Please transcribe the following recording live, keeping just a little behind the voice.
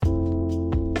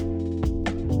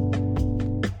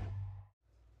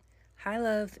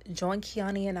love. Join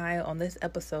Keyonni and I on this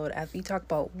episode as we talk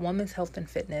about women's health and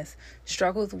fitness,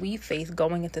 struggles we face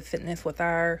going into fitness with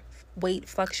our weight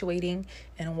fluctuating,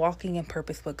 and walking in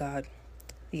purpose with God.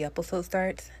 The episode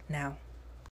starts now.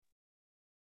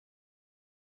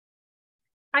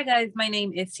 Hi guys, my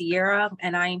name is Sierra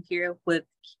and I am here with,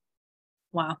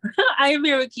 I am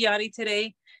here with Keyonni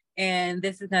today. And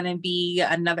this is going to be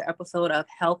another episode of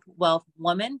Health, Wealth,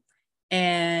 Woman.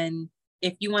 And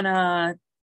if you want to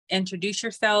introduce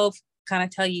yourself, kind of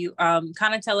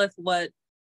tell us what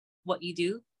you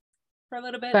do for a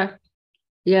little bit. Okay.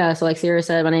 Yeah, so like Sarah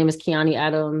said, my name is Keyonni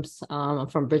Adams. I'm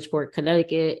from Bridgeport,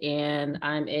 Connecticut, and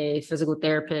I'm a physical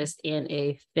therapist and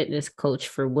a fitness coach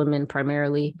for women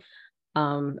primarily.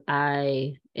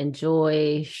 I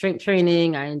enjoy strength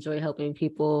training. I enjoy helping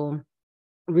people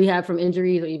rehab from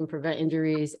injuries or even prevent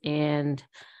injuries. And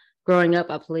growing up,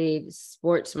 I played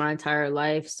sports my entire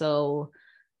life. So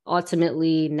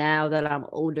ultimately, now that I'm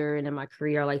older and in my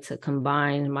career, I like to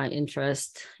combine my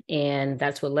interest. And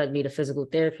that's what led me to physical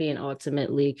therapy and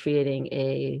ultimately creating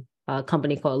a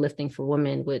company called Lifting for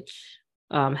Women, which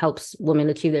helps women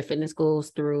achieve their fitness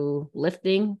goals through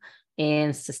lifting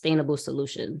and sustainable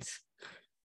solutions.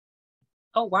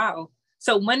 Oh, wow.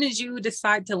 So when did you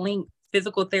decide to link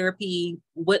physical therapy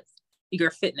with your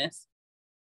fitness?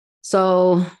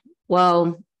 So,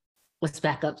 well, let's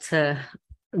back up to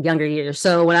younger years.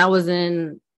 So when I was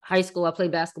in high school, I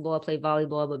played basketball, I played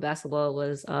volleyball, but basketball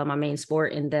was my main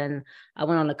sport. And then I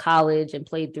went on to college and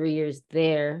played 3 years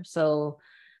there. So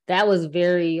that was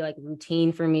very like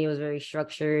routine for me. It was very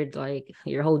structured. Like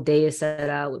your whole day is set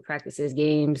out with practices,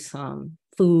 games,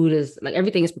 food is like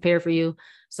everything is prepared for you.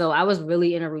 So I was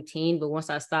really in a routine. But once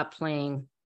I stopped playing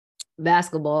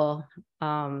basketball,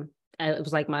 it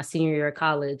was like my senior year of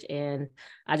college, and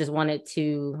I just wanted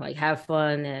to like have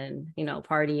fun and,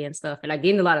 party and stuff. And I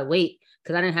gained a lot of weight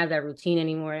because I didn't have that routine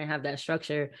anymore. I didn't have that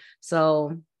structure.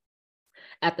 So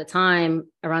at the time,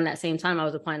 around that same time, I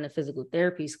was applying to physical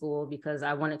therapy school because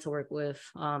I wanted to work with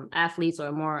athletes or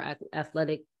a more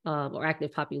athletic or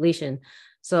active population.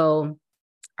 So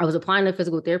I was applying to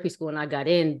physical therapy school and I got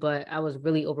in, but I was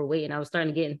really overweight and I was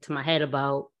starting to get into my head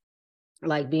about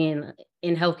like being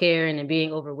in healthcare and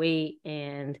being overweight.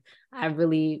 And I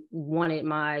really wanted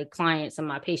my clients and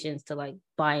my patients to like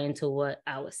buy into what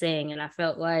I was saying. And I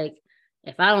felt like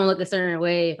if I don't look a certain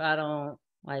way, if I don't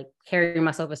like carry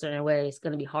myself a certain way, it's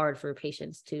going to be hard for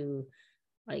patients to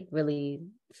like really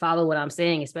follow what I'm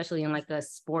saying, especially in like a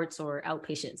sports or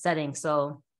outpatient setting.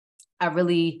 So I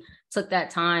really took that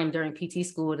time during PT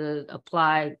school to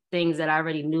apply things that I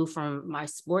already knew from my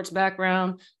sports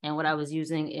background and what I was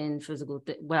using in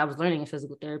what I was learning in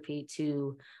physical therapy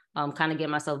to kind of get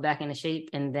myself back into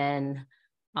shape. And then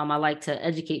I like to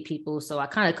educate people. So I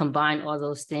kind of combined all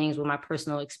those things with my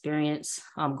personal experience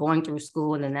going through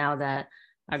school. And then now that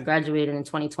I graduated in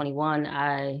 2021,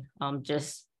 I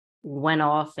just went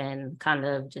off and kind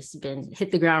of just been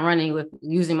hit the ground running with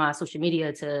using my social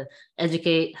media to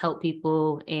educate, help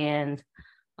people, and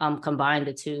combine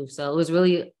the two. So it was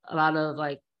really a lot of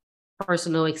like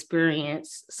personal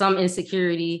experience, some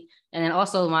insecurity, and then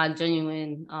also my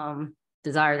genuine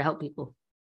desire to help people.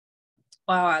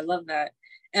 Wow, I love that.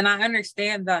 And I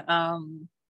understand that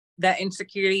that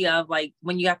insecurity of like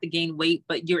when you have to gain weight,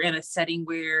 but you're in a setting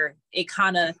where it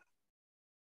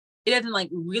doesn't like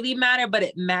really matter, but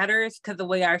it matters because the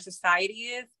way our society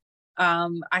is.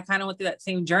 I kind of went through that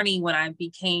same journey when I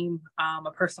became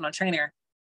a personal trainer.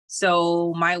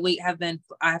 So I have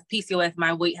PCOS,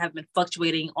 my weight has been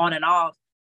fluctuating on and off.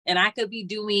 And I could be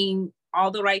doing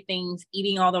all the right things,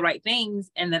 eating all the right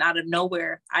things. And then out of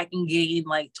nowhere, I can gain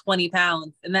like 20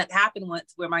 pounds. And that happened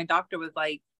once where my doctor was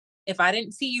like, if I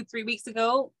didn't see you 3 weeks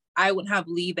ago, I wouldn't have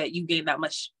believed that you gained that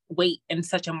much weight in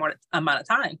such a more amount of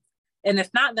time. And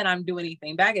it's not that I'm doing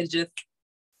anything back. It's just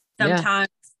sometimes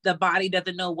the body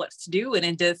doesn't know what to do. And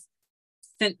it just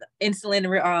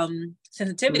insulin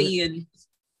sensitivity and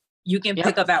you can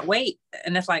pick up that weight.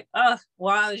 And it's like, I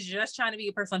was just trying to be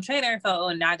a personal trainer. So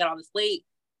now I got all this weight.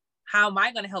 How am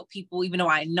I going to help people? Even though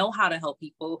I know how to help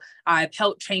people, I've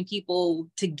helped train people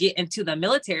to get into the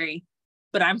military,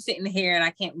 but I'm sitting here and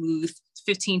I can't lose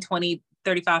 15, 20,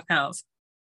 35 pounds.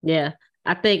 Yeah.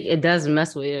 I think it does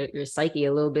mess with your psyche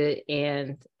a little bit.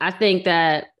 And I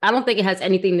don't think it has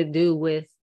anything to do with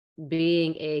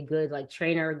being a good like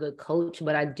trainer, a good coach,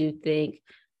 but I do think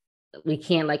we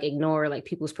can't like ignore like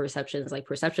people's perceptions. Like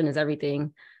perception is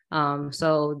everything.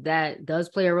 So that does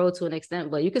play a role to an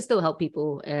extent, but you can still help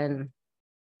people. And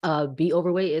be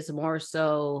overweight is more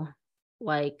so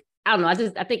like, I don't know.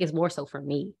 I think it's more so for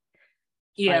me.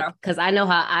 Yeah. Because I know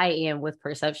how I am with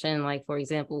perception. Like, for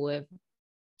example, with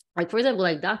like, for example,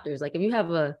 like doctors, like if you have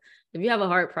a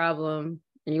heart problem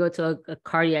and you go to a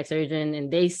cardiac surgeon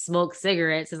and they smoke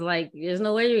cigarettes, it's like, there's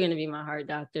no way you're going to be my heart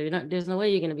doctor. There's no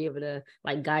way you're going to be able to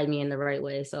like guide me in the right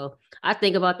way. So I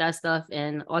think about that stuff,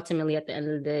 and ultimately at the end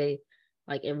of the day,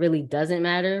 like it really doesn't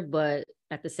matter, but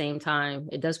at the same time,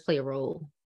 it does play a role.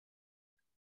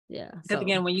 Yeah. Because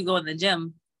again, when you go in the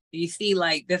gym, you see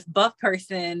like this buff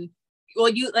person,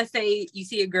 well, let's say you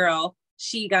see a girl,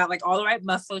 she got like all the right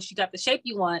muscles, she got the shape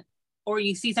you want, or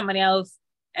you see somebody else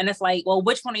and it's like, well,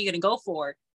 which one are you going to go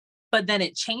for? But then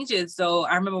it changes. So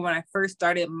I remember when I first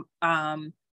started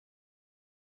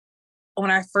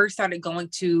going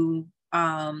to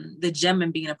the gym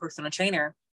and being a personal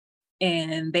trainer,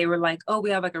 and they were like, oh, we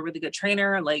have like a really good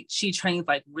trainer, like she trains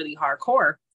like really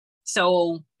hardcore.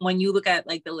 So when you look at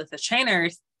like the list of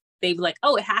trainers, they'd be like,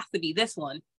 oh, it has to be this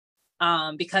one,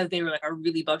 because they were like a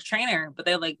really buff trainer. But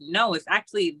they're like, no, it's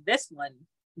actually this one.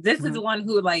 This is the one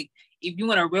who, like, if you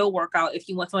want a real workout, if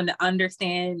you want someone to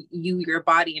understand you, your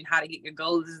body, and how to get your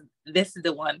goals, this is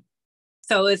the one.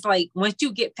 So it's like, once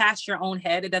you get past your own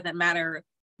head, it doesn't matter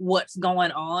what's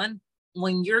going on.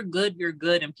 When you're good,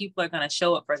 and people are going to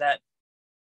show up for that.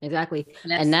 Exactly.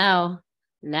 And now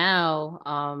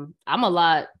I'm a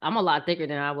lot thicker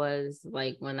than I was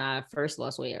like when I first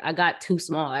lost weight. I got too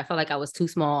small. I felt like I was too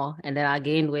small, and then I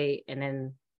gained weight, and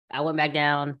then I went back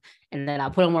down, and then I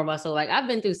put on more muscle. Like I've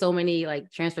been through so many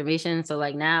like transformations. So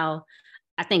like now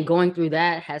I think going through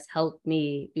that has helped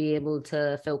me be able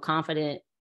to feel confident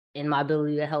in my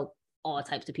ability to help all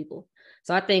types of people.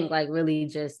 So I think like really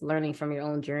just learning from your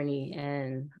own journey,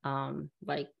 and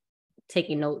like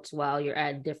taking notes while you're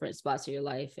at different spots of your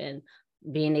life, and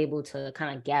being able to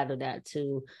kind of gather that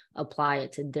to apply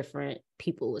it to different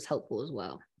people was helpful as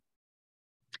well.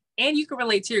 And you can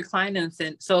relate to your client in a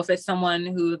sense. So if it's someone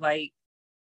who like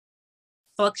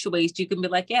fluctuates, you can be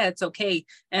like, yeah, it's okay.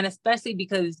 And especially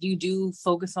because you do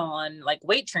focus on like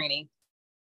weight training,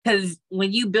 because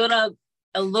when you build up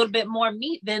a little bit more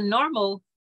meat than normal,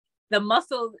 the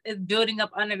muscle is building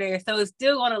up under there. So it's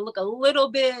still going to look a little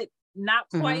bit not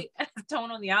quite as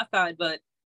toned on the outside, but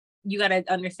you got to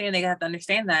understand, they have to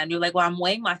understand that. And you're like, well, I'm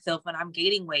weighing myself and I'm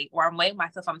gaining weight, or I'm weighing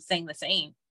myself, I'm staying the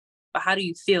same. But how do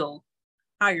you feel?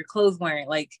 How are your clothes wearing?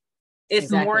 Like,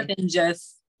 it's more than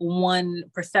just one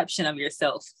perception of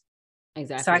yourself.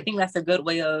 Exactly. So I think that's a good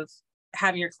way of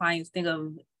having your clients think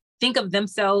of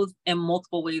themselves in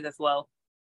multiple ways as well.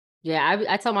 Yeah,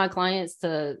 I tell my clients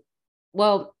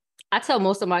I tell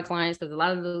most of my clients, because a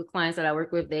lot of the clients that I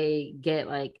work with, they get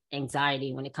like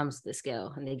anxiety when it comes to the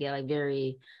scale, and they get like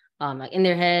very like in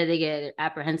their head, they get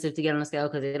apprehensive to get on the scale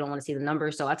because they don't want to see the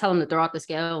numbers. So I tell them to throw out the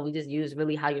scale. We just use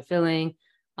really how you're feeling,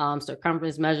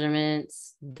 circumference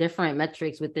measurements, different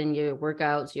metrics within your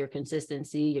workouts, your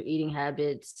consistency, your eating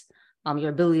habits, your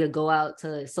ability to go out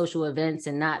to social events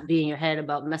and not be in your head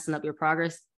about messing up your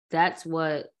progress. That's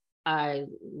what I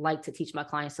like to teach my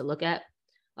clients to look at,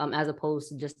 as opposed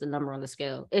to just the number on the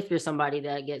scale, if you're somebody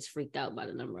that gets freaked out by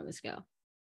the number on the scale,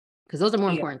 because those are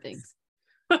more important things.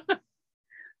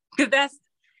 Because that's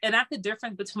the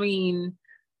difference between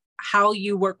how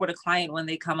you work with a client when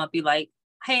they come up, be like,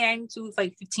 hey, I need to lose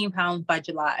like 15 pounds by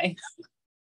July.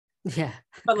 Yeah.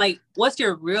 But like, what's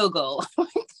your real goal?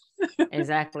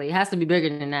 Exactly. It has to be bigger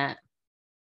than that.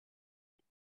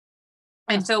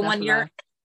 And so when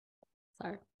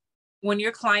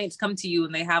your clients come to you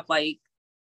and they have like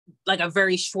a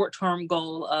very short-term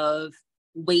goal of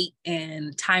weight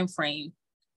and time frame,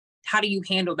 how do you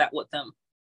handle that with them?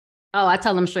 Oh, I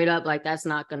tell them straight up, like, that's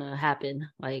not gonna happen.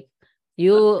 Like,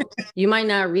 you might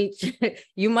not reach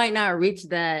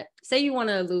that. Say you want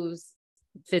to lose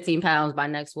 15 pounds by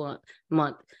next month.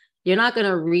 You're not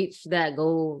gonna reach that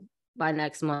goal by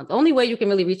next month. The only way you can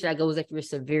really reach that goal is if you're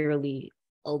severely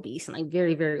obese and like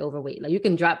very, very overweight. Like, you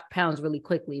can drop pounds really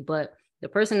quickly, but the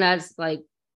person that's like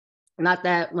not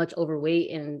that much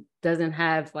overweight and doesn't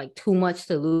have like too much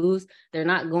to lose, they're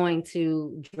not going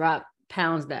to drop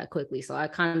pounds that quickly. So I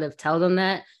kind of tell them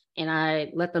that, and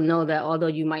I let them know that although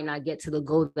you might not get to the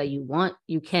goal that you want,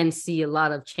 you can see a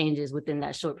lot of changes within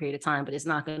that short period of time, but it's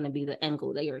not going to be the end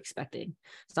goal that you're expecting.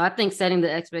 So I think setting the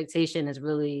expectation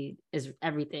is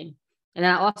everything. And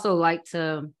I also like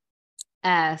to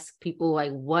ask people,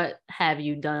 like, what have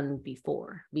you done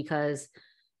before? Because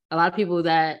a lot of people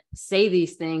that say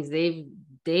these things,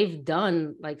 they've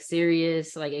done like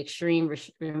serious, like extreme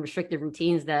restrictive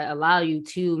routines that allow you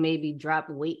to maybe drop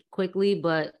weight quickly.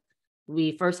 But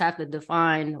we first have to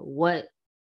define what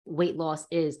weight loss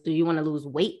is. Do you want to lose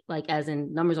weight, like as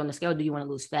in numbers on the scale? Do you want to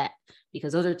lose fat?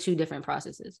 Because those are two different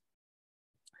processes.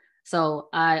 So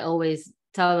I always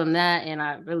tell them that, and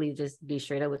I really just be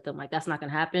straight up with them, like, that's not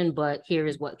gonna happen, but here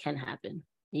is what can happen.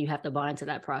 You have to buy into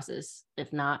that process.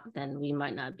 If not, then we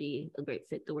might not be a great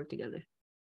fit to work together.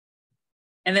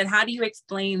 And then how do you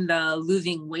explain the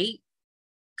losing weight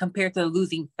compared to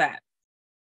losing fat?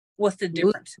 What's the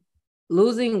difference?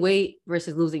 Losing weight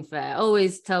versus losing fat. I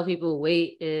always tell people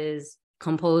weight is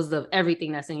composed of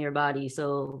everything that's in your body.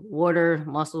 So water,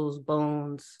 muscles,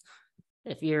 bones.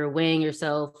 If you're weighing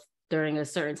yourself during a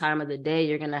certain time of the day,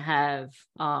 you're going to have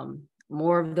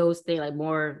more of those things, like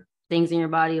more things in your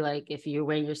body. Like if you're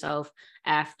weighing yourself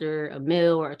after a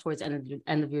meal or towards the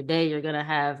end of your day, you're going to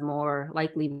have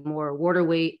likely more water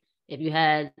weight. If you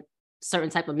had certain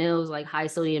type of meals, like high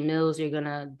sodium meals, you're going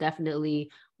to definitely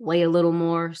weigh a little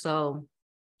more. So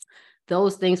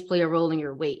those things play a role in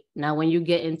your weight. Now, when you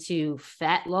get into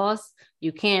fat loss,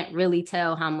 you can't really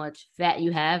tell how much fat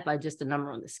you have by just the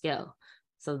number on the scale.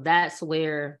 So that's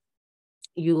where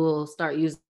you will start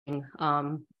using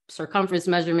circumference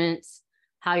measurements,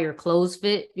 how your clothes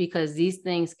fit, because these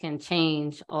things can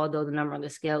change, although the number on the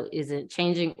scale isn't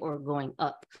changing or going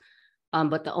up.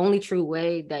 But the only true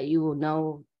way that you will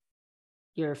know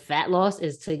your fat loss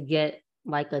is to get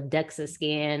like a DEXA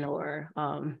scan or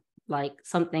like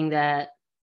something that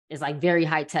is like very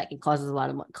high tech and costs a lot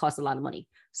of money.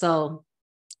 So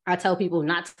I tell people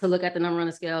not to look at the number on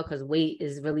the scale because weight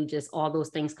is really just all those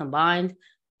things combined,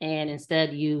 and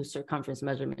instead use circumference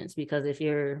measurements, because if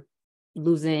you're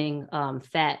losing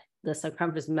fat, the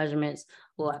circumference measurements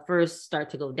will at first start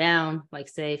to go down. Like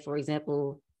say, for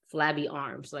example, flabby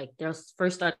arms, like they'll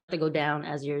first start to go down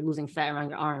as you're losing fat around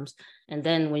your arms. And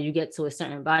then when you get to a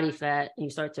certain body fat and you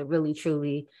start to really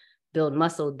truly build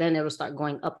muscle, then it will start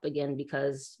going up again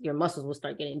because your muscles will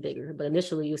start getting bigger. But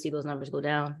initially you'll see those numbers go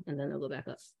down and then they'll go back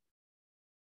up.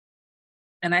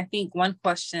 And I think one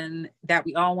question that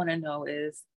we all want to know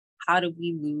is, how do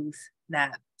we lose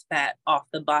that fat off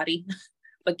the body,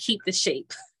 but keep the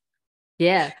shape?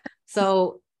 Yeah.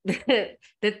 So the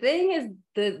thing is,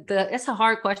 it's a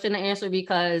hard question to answer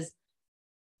because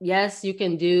yes,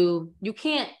 people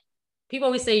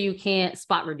always say you can't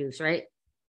spot reduce, right?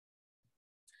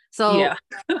 So yeah.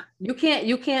 you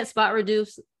can't spot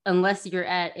reduce unless you're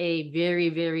at a very,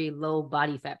 very low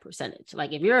body fat percentage.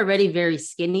 Like if you're already very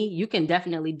skinny, you can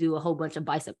definitely do a whole bunch of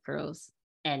bicep curls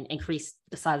and increase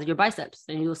the size of your biceps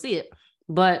and you'll see it.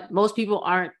 But most people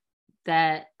aren't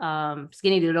that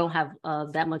skinny. They don't have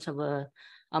that much of a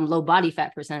low body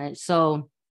fat percentage. So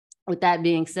with that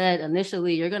being said,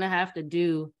 initially you're going to have to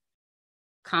do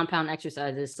compound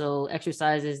exercises. So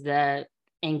exercises that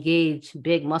engage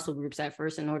big muscle groups at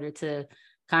first in order to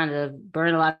kind of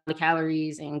burn a lot of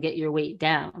calories and get your weight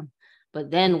down. But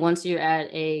then once you're at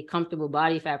a comfortable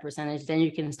body fat percentage, then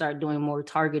you can start doing more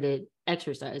targeted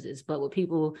exercises. But what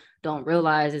people don't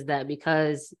realize is that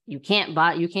because you can't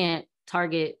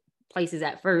target places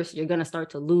at first, you're going to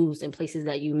start to lose in places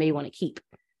that you may want to keep.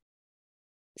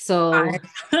 So,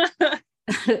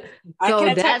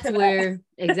 that's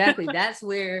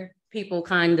where people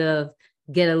kind of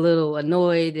get a little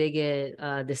annoyed. They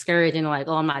get discouraged and like,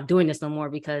 oh, I'm not doing this no more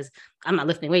because I'm not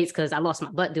lifting weights because I lost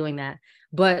my butt doing that.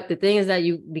 But the thing is that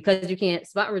because you can't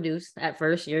spot reduce at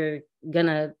first, you're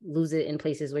gonna lose it in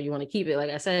places where you want to keep it, like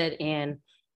I said. And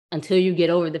until you get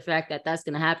over the fact that that's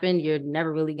gonna happen, you're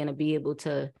never really gonna be able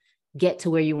to get to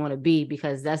where you want to be,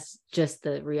 because that's just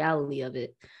the reality of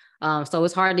it. So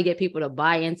it's hard to get people to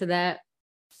buy into that.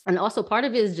 And also part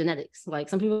of it is genetics. Like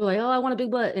some people are like, oh, I want a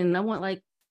big butt. And I want like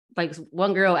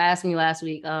one girl asked me last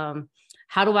week,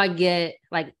 how do I get,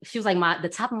 like, she was like, the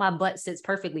top of my butt sits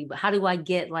perfectly, but how do I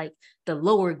get like the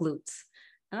lower glutes?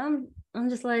 I'm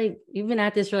just like, you've been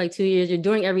at this for like 2 years. You're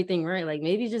doing everything right. Like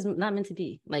maybe it's just not meant to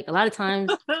be. Like a lot of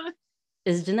times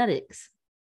it's genetics.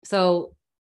 So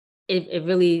it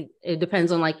really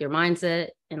depends on like your mindset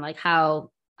and like how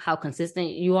consistent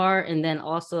you are. And then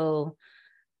also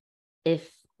if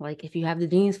you have the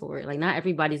genes for it, like not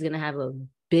everybody's going to have a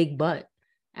big butt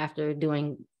after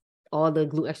doing all the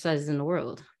glute exercises in the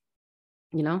world,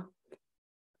 you know?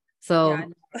 So, yeah.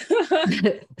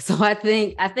 So I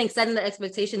think setting the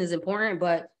expectation is important,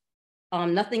 but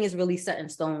nothing is really set in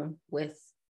stone with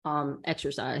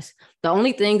exercise. The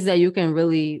only things that you can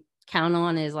really count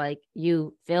on is like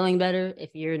you feeling better if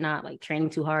you're not like training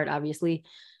too hard, obviously.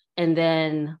 And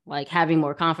then like having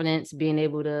more confidence, being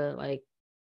able to like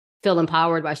feel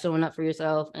empowered by showing up for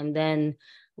yourself. And then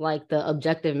like the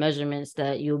objective measurements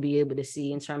that you'll be able to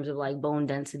see in terms of like bone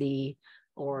density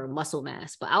or muscle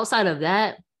mass. But outside of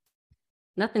that,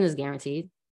 nothing is guaranteed,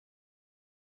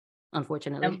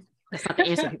 unfortunately. That's not the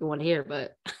answer people want to hear,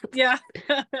 but yeah.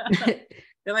 They're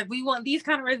like, we want these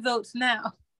kind of results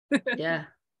now. Yeah.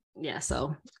 Yeah,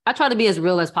 so I try to be as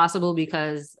real as possible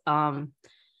because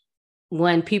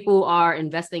when people are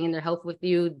investing in their health with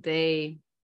you, they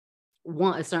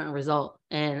want a certain result.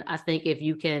 And I think if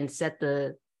you can set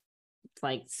the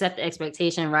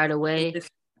expectation right away,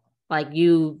 like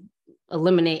you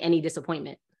eliminate any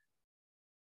disappointment.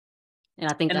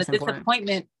 And I think And that's the important.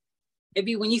 disappointment,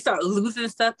 when you start losing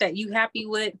stuff that you happy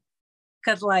with,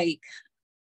 because like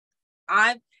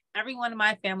everyone in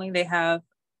my family, they have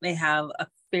a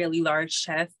fairly large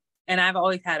chest, and I've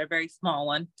always had a very small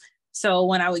one. So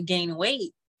when I would gain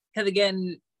weight, because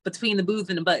again, between the boobs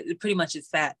and the butt, it pretty much is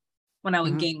fat. When I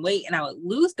would gain weight and I would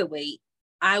lose the weight,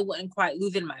 I wouldn't quite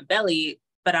lose it in my belly,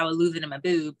 but I would lose it in my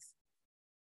boobs.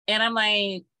 And I'm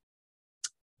like,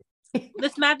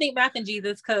 this math ain't math in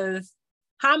Jesus, because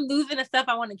I'm losing the stuff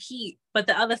I want to keep, but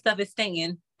the other stuff is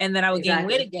staying. And then I would gain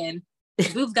weight again.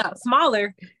 Boobs got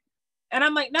smaller. And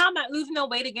I'm like, no, I'm not losing no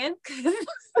weight again.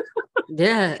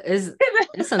 Yeah,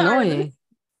 it's annoying.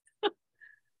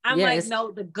 I'm like,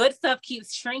 no, the good stuff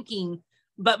keeps shrinking,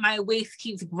 but my waist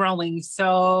keeps growing.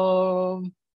 So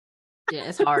yeah,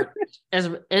 it's hard.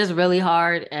 It's really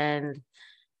hard. And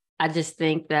I just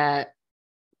think that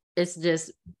it's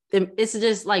just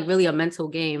like really a mental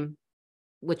game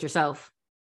with yourself.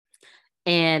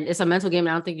 And it's a mental game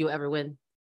I don't think you'll ever win.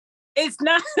 It's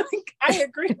not. I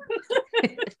agree.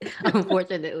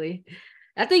 Unfortunately.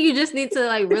 I think you just need to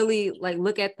like really like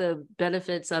look at the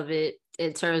benefits of it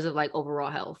in terms of like overall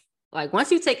health. Like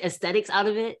once you take aesthetics out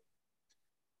of it,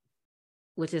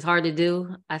 which is hard to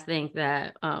do, I think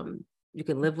that you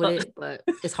can live with it, but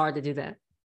it's hard to do that.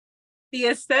 The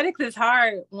aesthetics is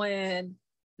hard when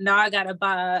now I gotta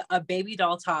buy a baby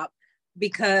doll top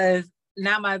because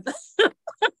now my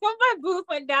my boobs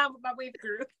went down, but my waist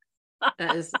grew.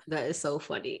 That is so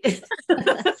funny.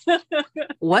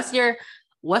 What's your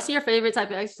favorite type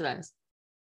of exercise?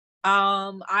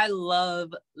 I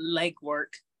love leg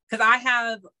work because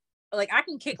I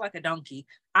can kick like a donkey.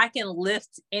 I can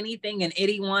lift anything and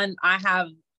anyone.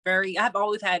 I've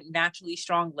always had naturally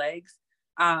strong legs.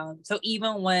 So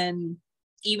even when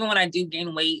I do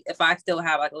gain weight, if I still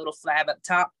have like a little flab up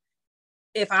top,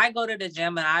 if I go to the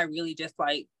gym and I really just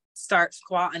like start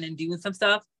squatting and doing some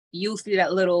stuff, you'll see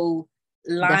that little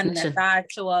line in the thigh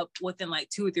show up within like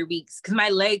 2 or 3 weeks. Because my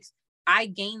legs, I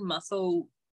gain muscle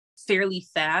fairly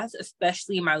fast,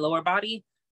 especially in my lower body.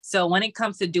 So when it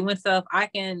comes to doing stuff, I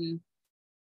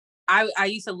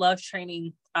used to love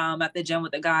training at the gym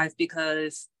with the guys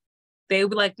because they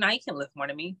would be like, "No, you can lift more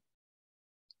than me."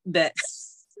 But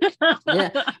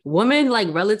yeah, women, like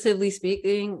relatively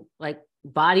speaking, like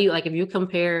body, like if you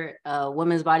compare a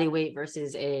woman's body weight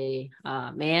versus a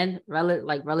man,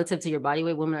 relative to your body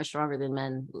weight, women are stronger than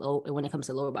men when it comes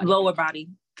to lower body.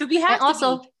 Because we have and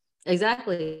also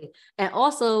exactly, and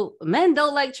also men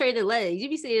don't like training legs. You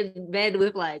be seeing men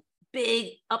with like big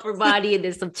upper body and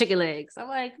then some chicken legs. I'm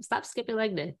like, stop skipping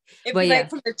leg day. But yeah, like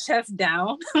from the chest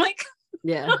down, like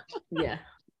yeah.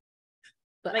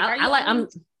 But like, I'm. Go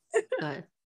ahead.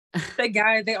 The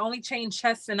guys, they only train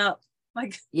chest and up.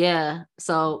 Like yeah,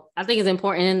 so I think it's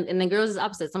important, and the girls is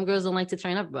opposite. Some girls don't like to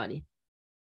train upper body.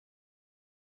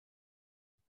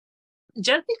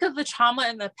 Just because the trauma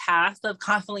in the past of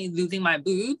constantly losing my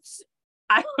boobs,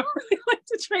 I don't really like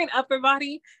to train upper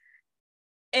body.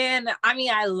 And I mean,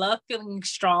 I love feeling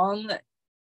strong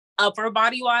upper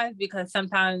body wise because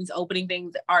sometimes opening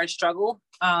things are a struggle.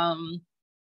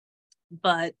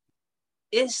 But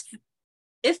it's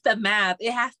the math.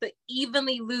 It has to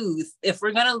evenly lose. If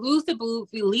we're gonna lose the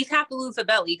boobs, we at least have to lose the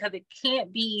belly because it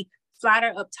can't be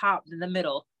flatter up top than the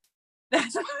middle.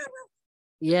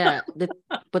 Yeah,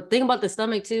 but think about the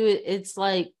stomach too. It's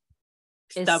like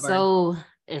stubborn.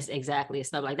 It's exactly a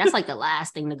stomach. Like that's like the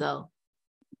last thing to go.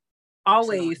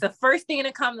 Always the first thing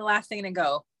to come, the last thing to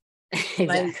go.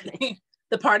 Exactly. Like,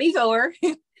 the party's over.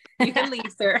 You can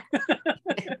leave, sir.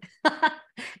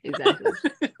 Exactly.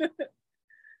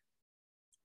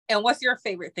 And what's your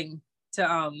favorite thing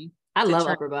to I love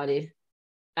upper body.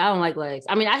 I don't like legs.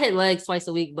 I mean, I hit legs twice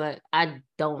a week, but I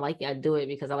don't like it. I do it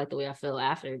because I like the way I feel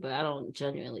after, but I don't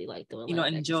genuinely like doing it. You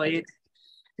don't enjoy it?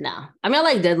 No. I mean, I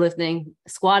like deadlifting.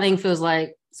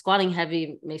 Squatting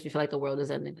heavy makes me feel like the world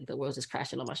is ending, like the world's just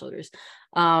crashing on my shoulders.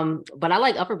 But I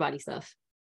like upper body stuff.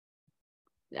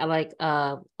 I like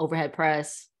overhead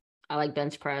press. I like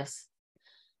bench press.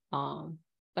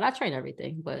 But I train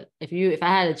everything. But if I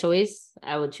had a choice,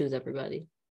 I would choose upper body.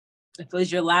 If it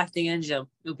was your last thing in gym,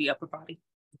 it would be upper body.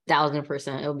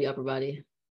 1000%. It would be upper body.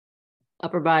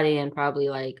 Upper body and probably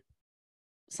like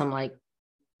some like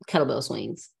kettlebell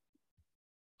swings.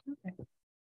 Okay.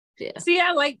 Yeah. See,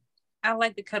 I like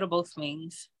the kettlebell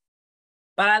swings,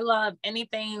 but I love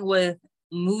anything with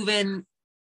moving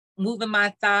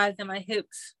my thighs and my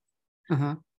hips.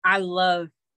 Uh-huh. I love,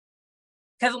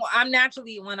 because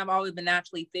when I've always been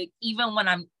naturally thick, even when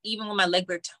my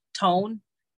legs are toned,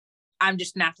 I'm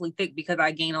just naturally thick because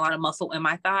I gain a lot of muscle in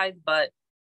my thighs. But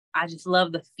I just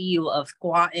love the feel of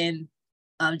squatting.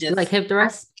 Just like hip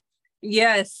thrust.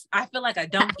 Yes, I feel like a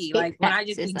donkey. Like when I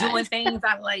just be doing things,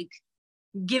 I like,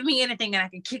 give me anything and I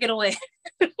can kick it away.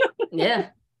 Yeah,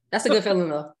 that's a good feeling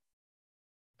though.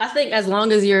 I think as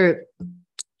long as you're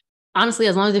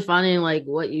finding like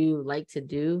what you like to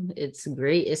do, it's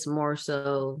great. It's more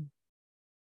so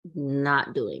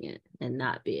not doing it and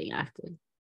not being active.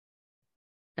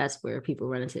 That's where people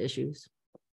run into issues.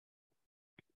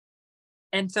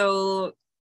 And so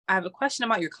I have a question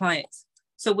about your clients.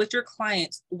 So with your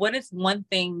clients, what is one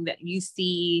thing that you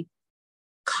see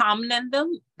common in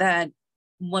them that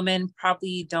women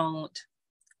probably don't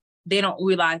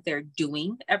realize they're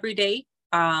doing every day,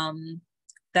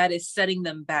 that is setting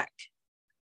them back,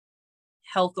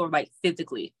 health or like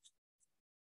physically?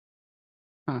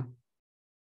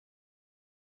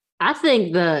 I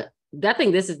think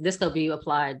this could be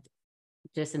applied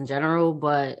just in general,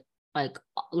 but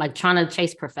like trying to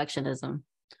chase perfectionism,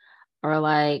 or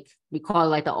like we call it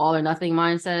like the all or nothing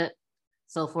mindset.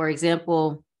 So for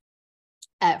example,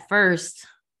 at first,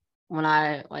 when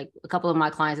I like a couple of my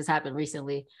clients, this happened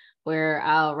recently, where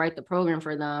I'll write the program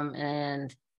for them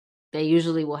and they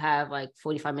usually will have like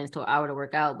 45 minutes to an hour to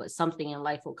work out, but something in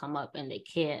life will come up and they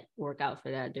can't work out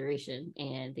for that duration.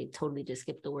 And they totally just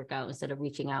skip the workout instead of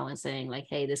reaching out and saying like,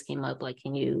 hey, this came up, like,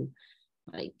 can you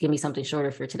like give me something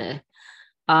shorter for today?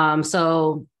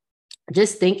 So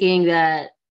just thinking that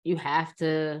you have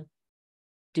to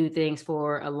do things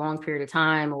for a long period of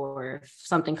time, or if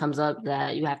something comes up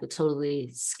that you have to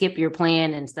totally skip your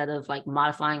plan instead of like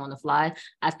modifying on the fly.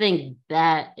 I think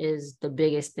that is the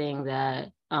biggest thing that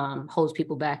holds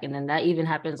people back. And then that even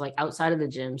happens like outside of the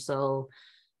gym. So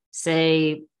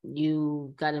say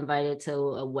you got invited to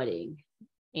a wedding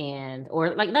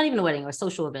or like not even a wedding or a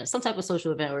social event, some type of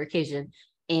social event or occasion.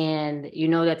 And you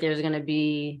know that there's going to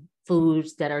be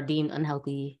foods that are deemed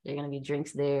unhealthy. There are going to be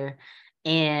drinks there.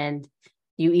 And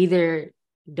you either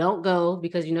don't go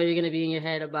because you know you're going to be in your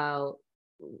head about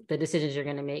the decisions you're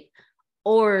going to make,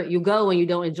 or you go and you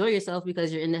don't enjoy yourself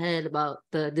because you're in the head about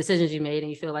the decisions you made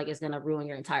and you feel like it's going to ruin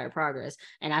your entire progress.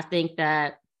 And I think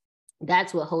that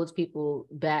that's what holds people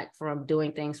back from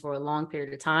doing things for a long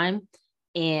period of time.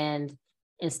 And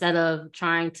instead of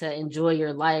trying to enjoy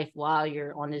your life while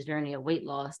you're on this journey of weight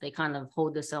loss, they kind of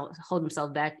hold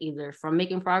themselves back either from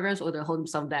making progress, or they hold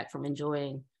themselves back from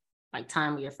enjoying like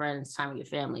time with your friends, time with your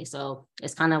family. So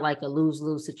it's kind of like a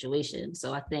lose-lose situation.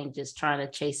 So I think just trying to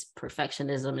chase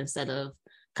perfectionism instead of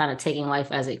kind of taking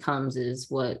life as it comes is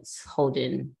what's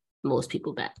holding most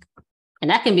people back.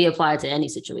 And that can be applied to any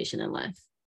situation in life.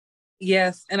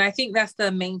 Yes. And I think that's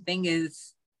the main thing,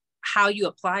 is how you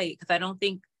apply it. Because I don't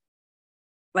think,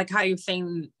 like how you're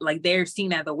saying, like they're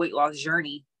seen as a weight loss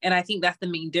journey. And I think that's the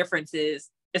main difference, is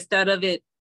instead of it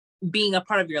being a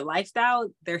part of your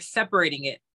lifestyle, they're separating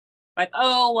it. Like,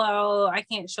 oh, well, I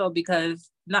can't show because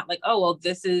not like, oh, well,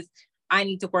 I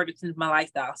need to work it into my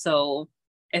lifestyle. So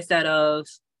instead of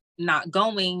not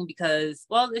going because,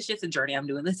 well, it's just a journey I'm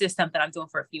doing. This is just something I'm doing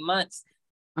for a few months.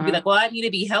 Be like, well, I need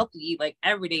to be healthy like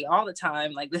every day, all the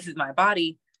time. Like, this is my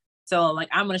body. So like,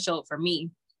 I'm going to show it for me.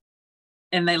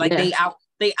 And they like,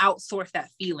 they outsource that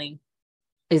feeling.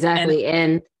 Exactly.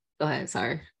 And go ahead.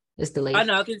 Sorry. It's delayed. I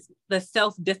know, because the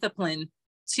self-discipline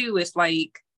too is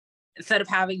like, instead of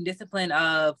having discipline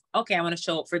of, okay, I'm going to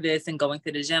show up for this and going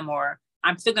to the gym, or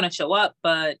I'm still going to show up,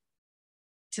 but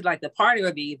to like the party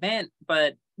or the event,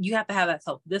 but you have to have that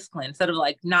self-discipline instead of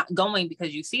like not going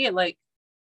because you see it. Like,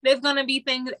 there's going to be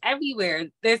things everywhere.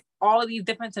 There's all of these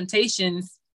different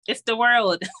temptations. It's the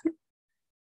world.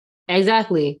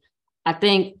 Exactly. I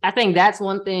think that's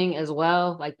one thing as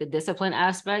well, like the discipline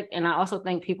aspect. And I also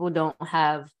think some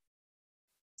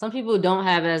people don't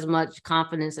have as much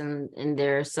confidence in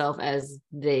their self as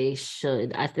they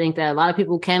should. I think that a lot of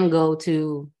people can go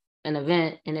to an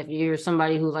event, and if you're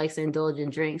somebody who likes to indulge in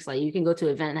drinks, like you can go to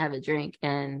an event and have a drink,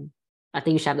 and I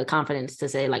think you should have the confidence to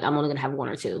say like, I'm only gonna have one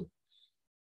or two.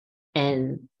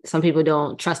 And some people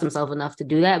don't trust themselves enough to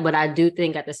do that. But I do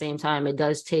think at the same time, it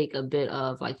does take a bit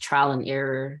of like trial and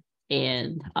error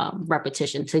and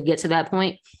repetition to get to that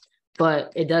point.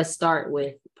 But it does start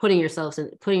with putting yourself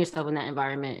in that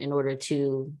environment in order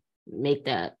to make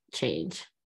that change.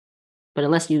 But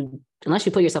unless you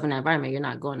put yourself in that environment, you're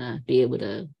not going to be able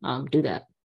to do that.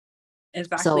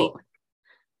 Exactly. So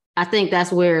I think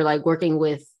that's where like working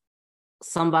with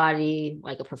somebody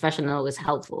like a professional is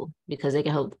helpful, because they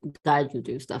can help guide you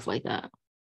through stuff like that.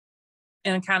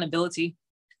 And accountability.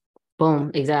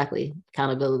 Boom, exactly.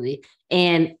 Accountability.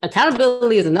 And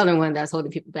accountability is another one that's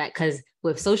holding people back, because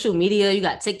with social media, you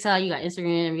got TikTok, you got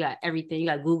Instagram, you got everything, you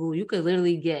got Google. You could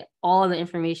literally get all the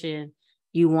information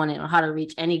you wanted on how to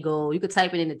reach any goal. You could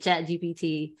type it into Chat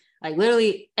GPT, like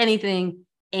literally anything,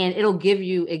 and it'll give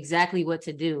you exactly what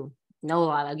to do. No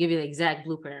lie, I'll give you the exact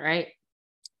blueprint, right?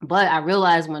 But I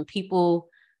realized when people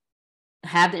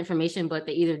have the information, but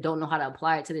they either don't know how to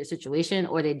apply it to their situation,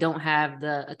 or they don't have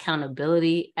the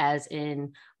accountability, as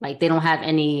in like they don't have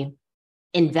any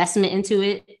investment into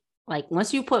it. Like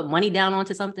once you put money down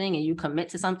onto something and you commit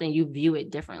to something, you view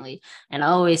it differently. And I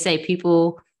always say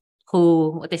people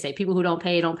who don't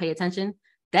pay attention.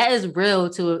 That is real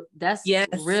that's yes.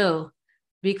 real,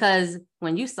 because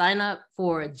when you sign up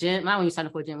for a gym, not when you sign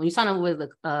up for a gym, when you sign up with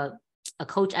a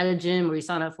coach at a gym, or you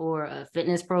sign up for a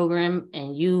fitness program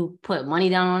and you put money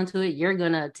down onto it, you're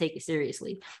gonna take it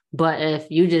seriously. But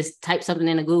if you just type something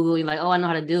into Google, you're like, oh, I know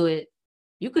how to do it,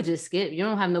 you could just skip. You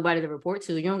don't have nobody to report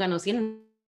to. You don't got no skin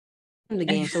in the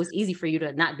game. So it's easy for you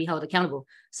to not be held accountable.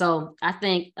 So I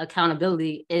think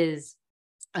accountability is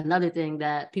another thing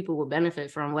that people will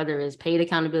benefit from, whether it's paid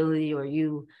accountability or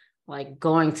you like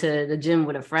going to the gym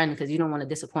with a friend because you don't want to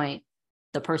disappoint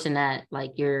the person that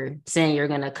like you're saying you're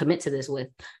going to commit to this with.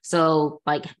 So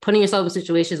like putting yourself in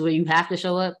situations where you have to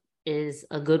show up is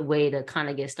a good way to kind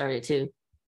of get started too.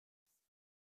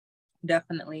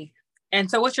 Definitely.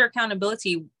 And so what's your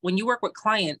accountability when you work with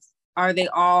clients? Are they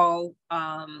all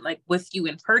like with you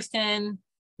in person,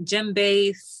 gym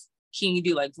based? Can you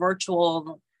do like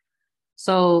virtual?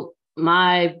 So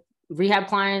my rehab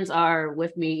clients are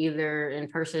with me either in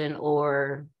person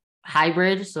or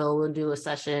hybrid. So we'll do a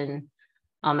session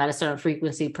at a certain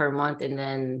frequency per month, and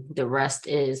then the rest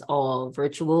is all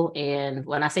virtual. And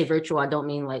when I say virtual, I don't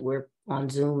mean like we're on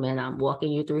Zoom and I'm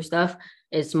walking you through stuff.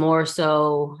 It's more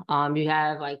so you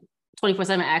have like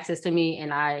 24/7 access to me,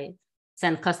 and I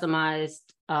send customized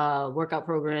workout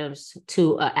programs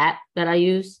to an app that I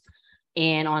use.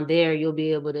 And on there, you'll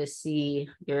be able to see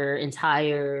your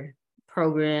entire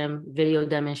program video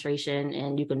demonstration,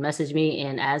 and you can message me.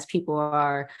 And as people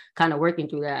are kind of working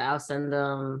through that, I'll send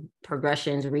them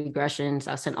progressions, regressions.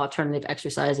 I'll send alternative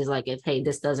exercises like, if, hey,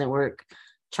 this doesn't work,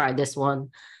 try this one.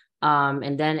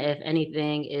 And then if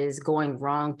anything is going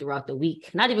wrong throughout the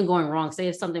week, not even going wrong, say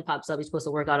if something pops up, you're supposed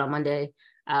to work out on Monday,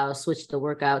 I'll switch the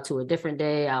workout to a different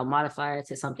day. I'll modify it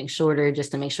to something shorter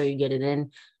just to make sure you get it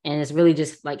in. And it's really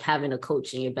just like having a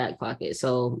coach in your back pocket.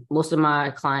 So most of my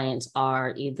clients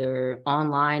are either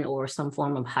online or some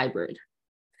form of hybrid,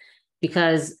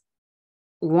 because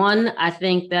one, I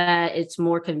think that it's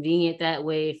more convenient that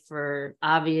way for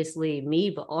obviously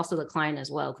me, but also the client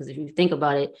as well. Because if you think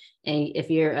about it, and if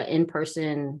you're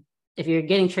if you're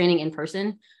getting training in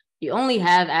person, you only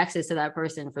have access to that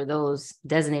person for those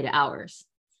designated hours.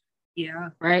 Yeah.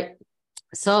 Right.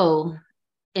 So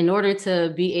in order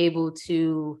to be able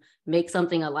to make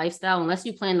something a lifestyle, unless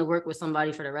you plan to work with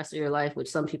somebody for the rest of your life,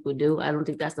 which some people do, I don't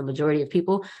think that's the majority of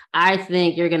people. I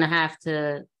think you're going to have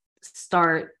to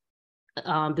start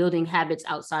building habits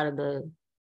outside of the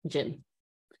gym.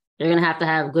 You're going to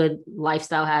have good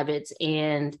lifestyle habits.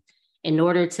 And in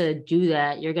order to do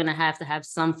that, you're going to have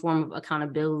some form of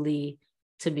accountability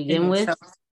to begin with.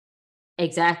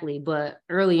 Exactly. But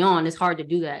early on, it's hard to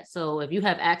do that. So if you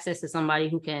have access to somebody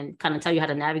who can kind of tell you how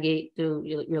to navigate through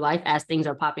your life as things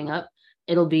are popping up,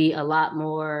 it'll be a lot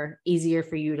more easier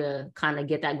for you to kind of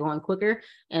get that going quicker.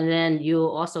 And then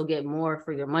you'll also get more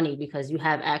for your money because you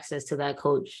have access to that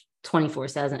coach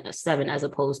 24/7 as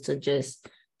opposed to just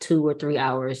 2 or 3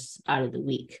 hours out of the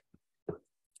week.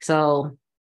 So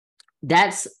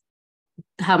that's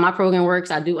how my program works.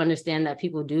 I do understand that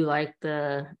people do like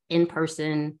the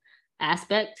in-person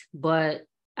aspect, but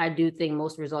I do think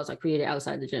most results are created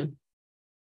outside the gym.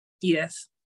 Yes.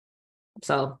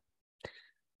 So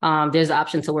there's an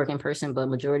option to work in person, but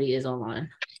majority is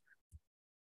online.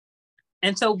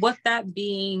 And so with that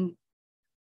being,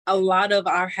 a lot of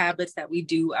our habits that we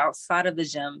do outside of the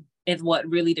gym is what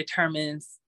really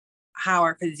determines how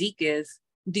our physique is.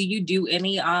 Do you do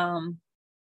any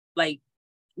like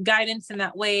guidance in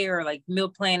that way, or like meal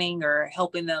planning, or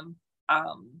helping them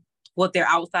with their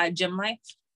outside gym life?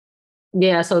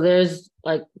 Yeah, so there's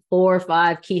like 4 or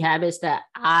 5 key habits that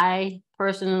I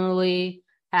personally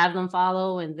have them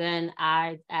follow, and then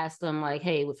I ask them like,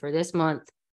 hey, for this month,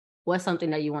 what's something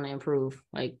that you want to improve?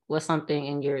 Like, what's something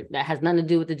in your that has nothing to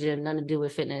do with the gym, nothing to do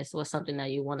with fitness? What's something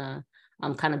that you want to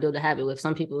kind of build a habit with?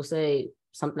 Some people say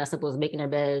something that's simple as making their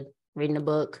bed, reading a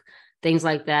book, things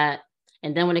like that.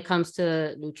 And then when it comes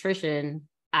to nutrition,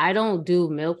 I don't do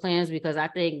meal plans because I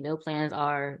think meal plans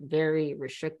are very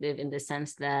restrictive in the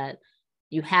sense that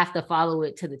you have to follow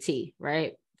it to the T,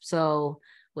 right? So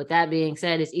with that being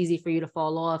said, it's easy for you to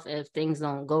fall off if things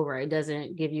don't go right. It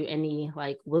doesn't give you any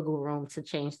like wiggle room to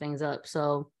change things up.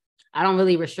 So I don't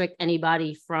really restrict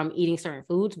anybody from eating certain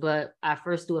foods, but I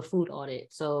first do a food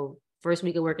audit. So first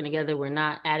week of working together, we're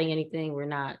not adding anything, we're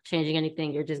not changing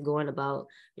anything. You're just going about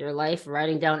your life,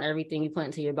 writing down everything you put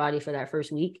into your body for that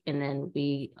first week. And then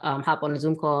we hop on a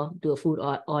Zoom call, do a food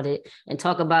audit, and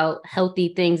talk about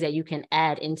healthy things that you can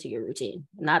add into your routine,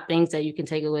 not things that you can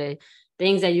take away,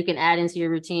 things that you can add into your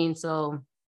routine. So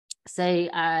say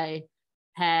I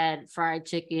had fried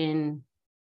chicken,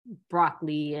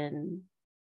 broccoli, and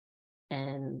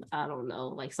I don't know,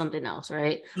 like something else,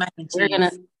 right? Mac and We're cheese.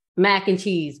 gonna mac and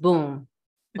cheese, boom.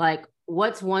 Like,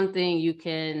 what's one thing you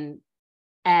can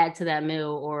add to that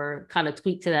meal or kind of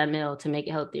tweak to that meal to make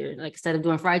it healthier? Like, instead of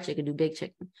doing fried chicken, do baked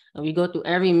chicken. And we go through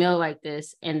every meal like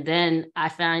this, and then I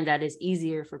find that it's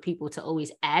easier for people to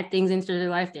always add things into their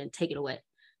life than take it away.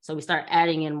 So we start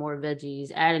adding in more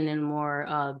veggies, adding in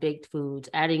more baked foods,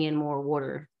 adding in more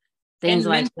water, things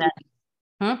like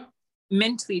that.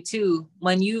 Mentally too,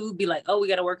 when you be like, oh, we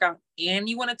got to work out and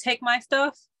you want to take my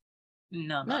stuff.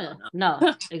 No.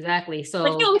 Exactly. So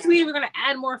like, no, we're going to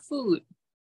add more food.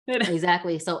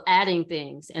 Exactly. So adding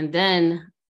things. And then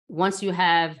once you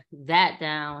have that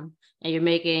down and you're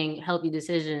making healthy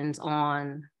decisions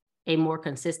on a more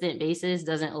consistent basis,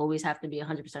 doesn't always have to be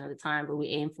 100% of the time, but we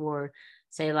aim for,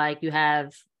 say, like you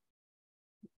have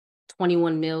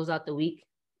 21 meals out the week,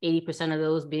 80% of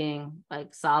those being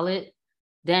like solid,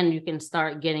 then you can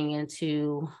start getting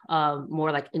into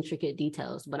more like intricate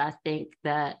details. But I think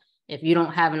that if you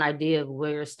don't have an idea of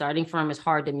where you're starting from, it's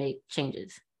hard to make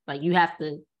changes. Like, you have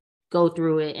to go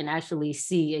through it and actually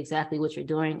see exactly what you're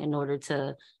doing in order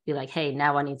to be like, hey,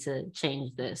 now I need to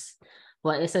change this.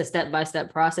 But it's a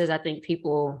step-by-step process. I think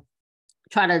people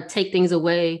try to take things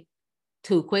away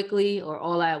too quickly or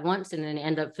all at once, and then they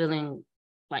end up feeling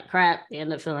like crap. They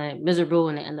end up feeling miserable,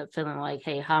 and they end up feeling like,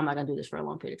 hey, how am I going to do this for a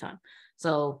long period of time?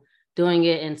 So doing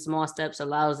it in small steps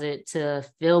allows it to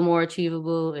feel more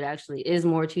achievable. It actually is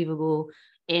more achievable,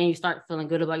 and you start feeling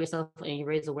good about yourself, and you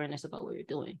raise awareness about what you're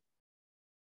doing.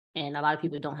 And a lot of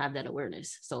people don't have that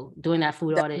awareness. So doing that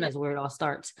food audit is where it all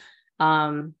starts.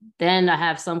 Then I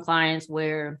have some clients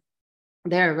where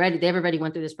they've already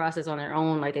went through this process on their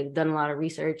own. Like, they've done a lot of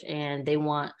research and they're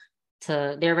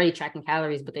already tracking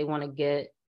calories, but they want to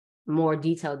get more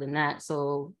detailed than that.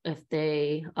 So if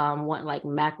they want like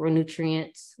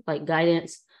macronutrients, like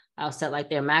guidance, I'll set like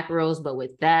their macros. But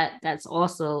with that's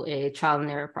also a trial and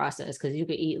error process, because you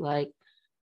could eat like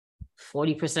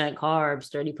 40% carbs,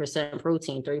 30%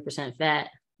 protein, 30% fat,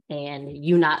 and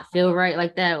you not feel right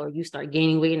like that, or you start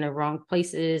gaining weight in the wrong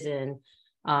places, and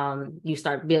you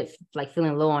start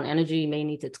feeling low on energy. You may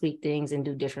need to tweak things and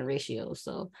do different ratios.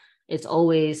 So it's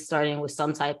always starting with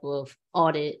some type of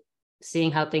audit,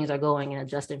 seeing how things are going and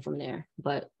adjusting from there.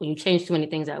 But when you change too many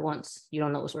things at once, you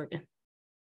don't know what's working.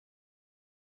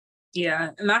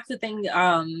 Yeah. And that's the thing.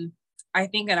 I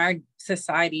think in our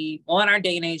society, in our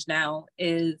day and age now,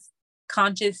 is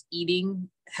conscious eating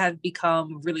has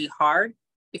become really hard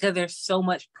because there's so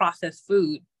much processed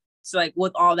food. So like,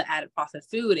 with all the added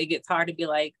processed food, it gets hard to be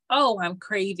like, oh, I'm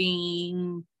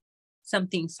craving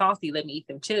something salty. Let me eat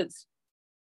them chips.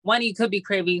 One, you could be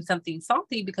craving something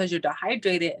salty because you're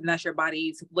dehydrated, and that's your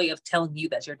body's way of telling you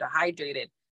that you're dehydrated.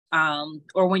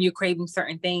 Or when you're craving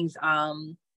certain things,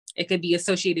 it could be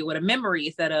associated with a memory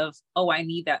instead of, oh, I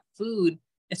need that food.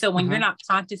 And so when you're not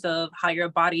conscious of how your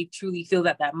body truly feels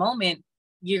at that moment,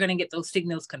 you're going to get those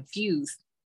signals confused.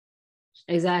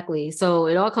 Exactly. So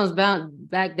it all comes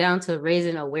back down to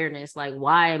raising awareness. Like,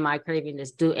 why am I craving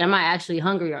this? Am I actually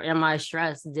hungry, or am I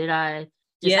stressed? Did I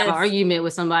just have an argument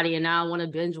with somebody and now I want to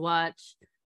binge watch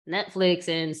Netflix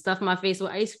and stuff my face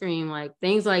with ice cream? Like,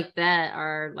 things like that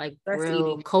are like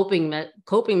real coping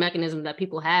mechanisms that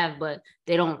people have, but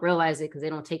they don't realize it because they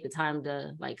don't take the time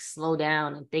to like slow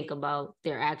down and think about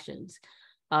their actions.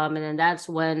 And then that's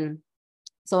when,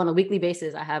 so on a weekly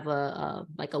basis, I have a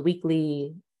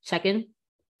weekly check-in,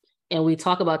 and we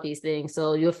talk about these things.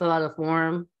 So you'll fill out a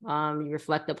form, you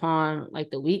reflect upon like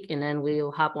the week, and then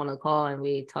we'll hop on a call and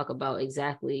we talk about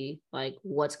exactly like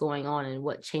what's going on and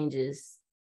what changes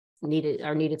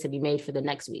needed to be made for the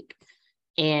next week.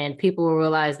 And people will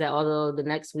realize that although the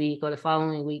next week or the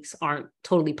following weeks aren't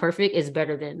totally perfect, it's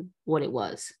better than what it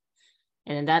was.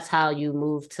 And that's how you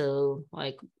move to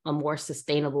like a more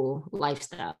sustainable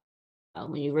lifestyle.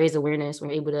 When you raise awareness, when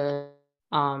you're able to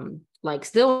like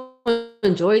still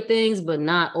enjoy things, but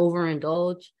not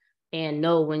overindulge, and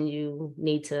know when you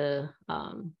need to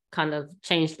kind of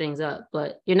change things up.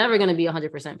 But you're never going to be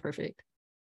 100% perfect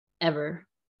ever.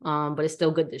 But it's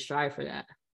still good to strive for that.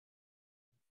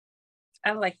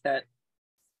 I like that.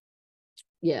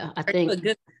 Yeah, I think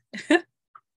good.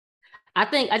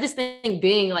 I just think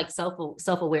being like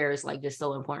self-aware is like just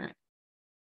so important.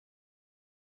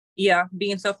 Yeah,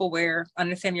 being self-aware,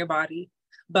 understand your body,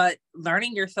 but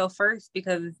learning yourself first,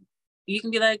 because you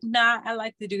can be like, nah, I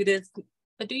like to do this,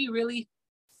 but do you really?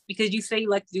 Because you say you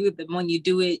like to do it, but when you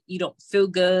do it, you don't feel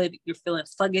good. You're feeling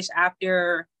sluggish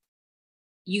after.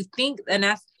 You think, and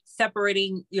that's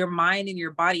separating your mind and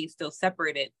your body is still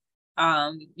separated.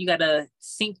 You got to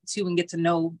sync to and get to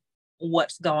know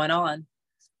what's going on.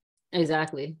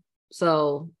 Exactly.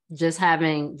 So just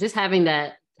having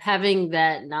that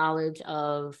knowledge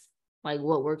of like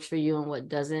what works for you and what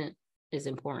doesn't is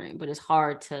important, but it's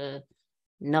hard to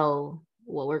know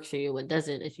what works for you, what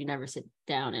doesn't, if you never sit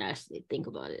down and actually think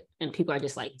about it. And people are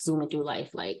just like zooming through life,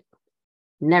 like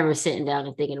never sitting down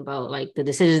and thinking about like the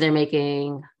decisions they're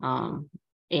making,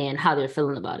 and how they're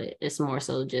feeling about it. It's more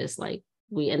so just like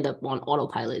we end up on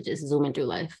autopilot, just zooming through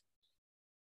life.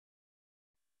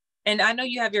 And I know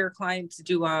you have your clients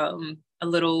do a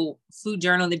little food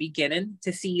journal in the beginning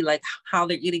to see like how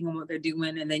they're eating and what they're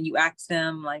doing. And then you ask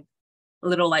them like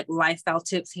little like lifestyle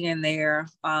tips here and there,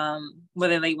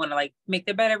 whether they want to like make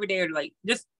their bed every day or like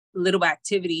just little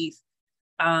activities.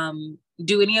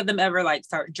 Do any of them ever like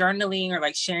start journaling or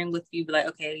like sharing with you, like,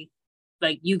 okay,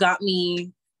 like you got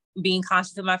me being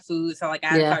conscious of my food, so like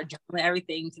I start journaling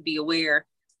everything to be aware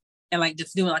and like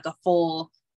just doing like a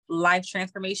full life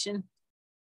transformation?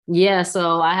 Yeah,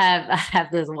 so I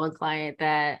have this one client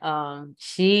that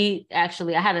she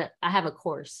actually I have a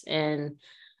course, and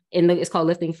it's called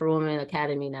Lifting for Women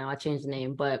Academy now. I changed the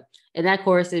name, but in that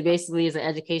course, it basically is an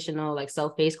educational like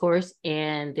self-paced course,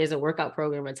 and there's a workout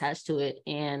program attached to it.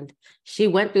 And she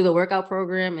went through the workout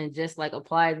program and just like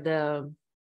applied the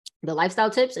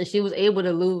lifestyle tips, and she was able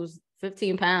to lose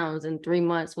 15 pounds in 3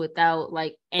 months without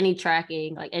like any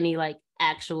tracking, like any like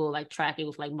actual like tracking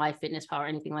with like MyFitnessPal or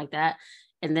anything like that.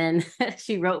 And then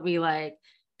she wrote me like,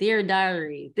 "Dear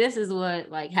diary, this is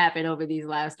what like happened over these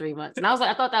last 3 months." And I was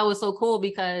like, I thought that was so cool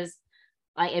because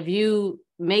like if you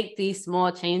make these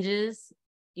small changes,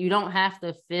 you don't have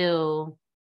to feel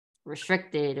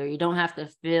restricted or you don't have to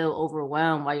feel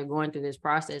overwhelmed while you're going through this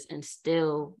process and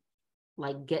still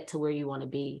like get to where you want to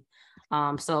be.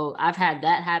 So I've had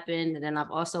that happen. And then I've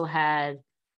also had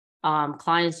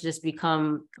clients just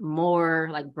become more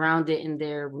like grounded in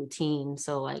their routine.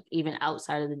 So like even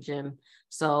outside of the gym.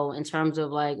 So in terms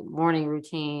of like morning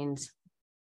routines,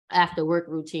 after work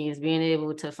routines, being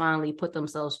able to finally put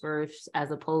themselves first,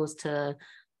 as opposed to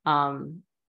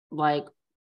like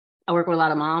I work with a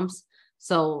lot of moms.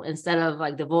 So instead of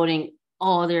like devoting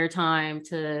all their time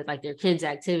to like their kids'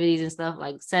 activities and stuff,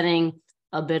 like setting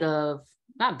a bit of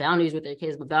not boundaries with their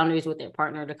kids, but boundaries with their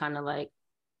partner to kind of like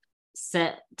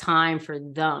set time for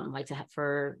them, like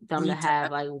for them to have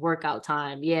like workout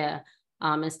time. Yeah.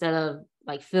 Instead of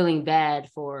like feeling bad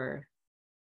for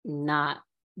not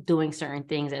doing certain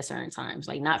things at certain times,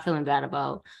 like not feeling bad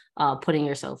about putting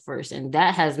yourself first. And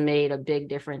that has made a big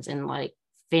difference in like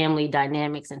family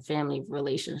dynamics and family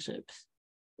relationships.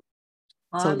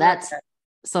 So that's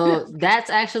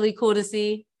actually cool to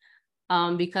see.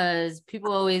 Because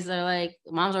people always are like,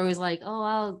 moms are always like, oh,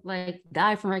 I'll like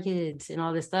die for my kids and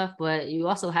all this stuff. But you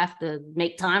also have to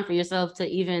make time for yourself to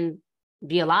even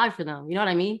be alive for them. You know what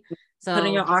I mean? So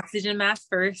putting your oxygen mask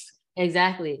first.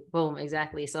 Exactly. Boom.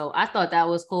 Exactly. So I thought that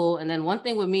was cool. And then one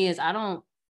thing with me is I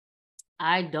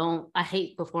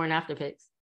hate before and after pics.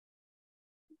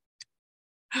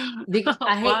 Because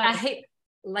I hate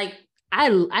like I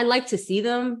like to see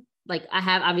them. Like I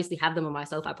obviously have them on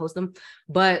myself. I post them,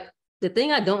 but the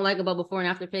thing I don't like about before and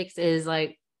after pics is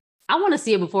like, I want to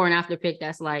see a before and after pic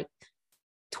that's like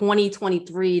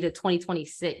 2023 to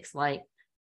 2026. Like,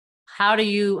 how are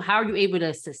you able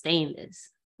to sustain this?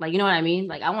 Like, you know what I mean?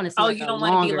 Like, I want to see. Oh, like you don't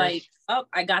want to be like, oh,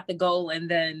 I got the goal, and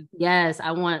then. Yes,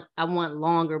 I want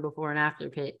longer before and after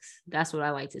pics. That's what I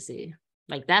like to see.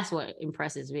 Like, that's what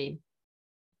impresses me.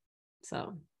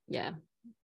 So yeah,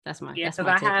 that's my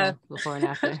take on before and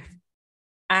after.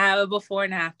 I have a before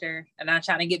and after, and I'm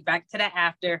trying to get back to the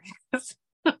after.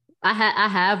 I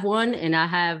have one, and I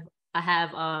have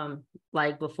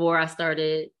like before I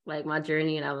started like my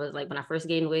journey, and I was like when I first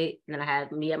gained weight, and then I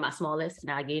had me at my smallest,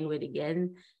 and I gained weight again,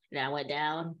 and then I went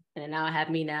down, and then now I have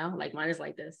me now. Like mine is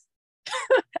like this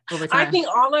over time. I think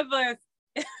all of us.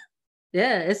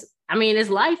 Yeah, it's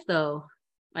life though.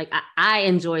 Like I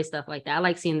enjoy stuff like that. I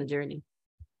like seeing the journey.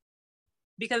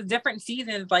 Because different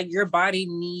seasons, like your body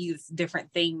needs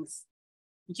different things.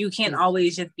 You can't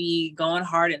always just be going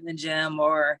hard in the gym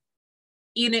or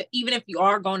even if you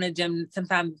are going to the gym,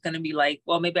 sometimes it's going to be like,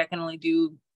 well, maybe I can only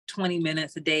do 20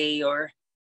 minutes a day, or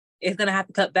it's going to have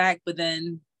to cut back. But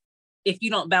then if you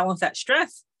don't balance that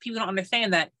stress, people don't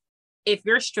understand that if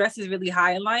your stress is really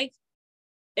high in life,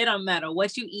 it don't matter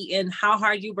what you eat and how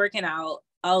hard you working out,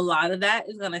 a lot of that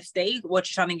is going to stay what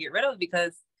you're trying to get rid of,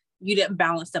 because you didn't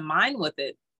balance the mind with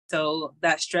it. So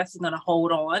that stress is going to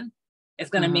hold on. It's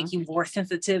going to make you more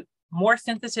sensitive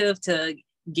to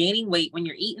gaining weight when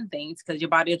you're eating things, because your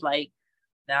body is like,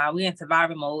 nah, we're in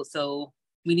survival mode, so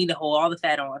we need to hold all the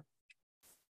fat on.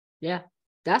 Yeah.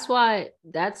 That's why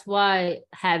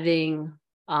having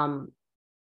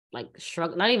like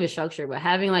not even structure, but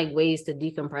having like ways to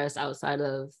decompress outside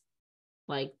of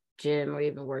like gym or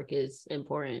even work is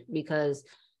important, because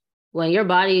when your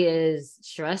body is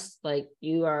stressed, like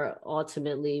you are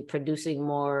ultimately producing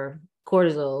more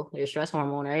cortisol, your stress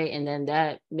hormone, right? And then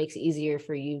that makes it easier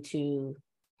for you to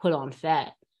put on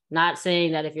fat. Not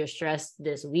saying that if you're stressed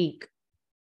this week,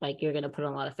 like you're going to put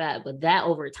on a lot of fat, but that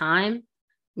over time,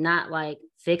 not like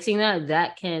fixing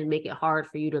that can make it hard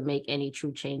for you to make any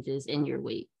true changes in your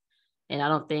weight. And I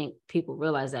don't think people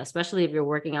realize that, especially if you're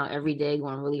working out every day,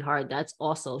 going really hard, that's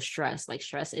also stress. Like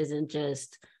stress isn't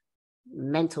just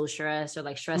mental stress or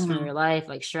like stress from your life.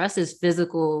 Like stress is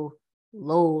physical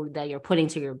load that you're putting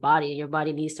to your body, and your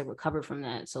body needs to recover from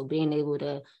that. So being able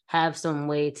to have some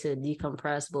way to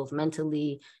decompress both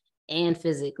mentally and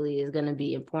physically is going to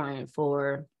be important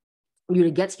for you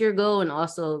to get to your goal, and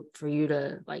also for you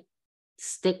to like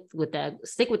stick with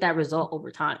that result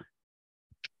over time.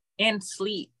 And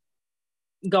sleep.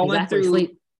 Going through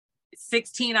sleep.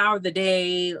 16 hours a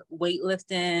day,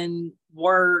 weightlifting,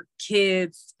 work,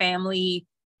 kids, family,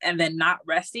 and then not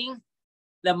resting.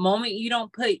 The moment you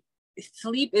don't put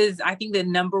sleep is, I think, the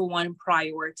number one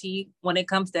priority when it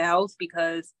comes to health,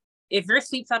 because if your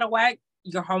sleep's out of whack,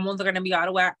 your hormones are going to be out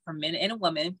of whack for men and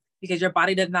women, because your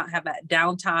body does not have that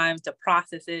downtime to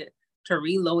process it, to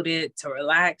reload it, to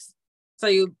relax. So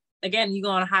you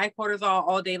go on high cortisol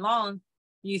all day long.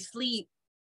 You sleep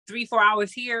 3-4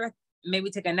 hours here,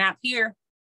 maybe take a nap here.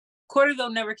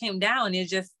 Cortisol never came down. It's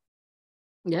just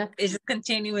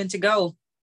continuing to go.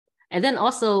 And then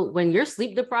also when you're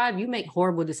sleep deprived, you make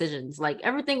horrible decisions. Like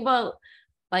everything about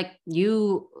like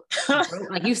you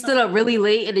like you stood up really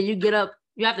late, and then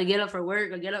you have to get up for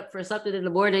work or get up for something in the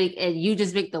morning, and you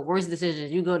just make the worst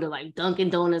decisions. You go to like Dunkin'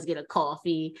 Donuts, get a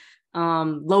coffee,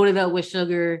 load it up with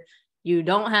sugar. You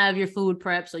don't have your food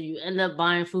prep, so you end up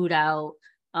buying food out.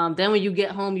 Then when you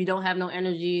get home, you don't have no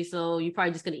energy, so you're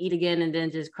probably just gonna eat again and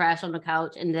then just crash on the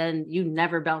couch, and then you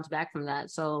never bounce back from that.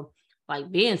 So like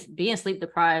being sleep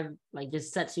deprived like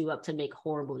just sets you up to make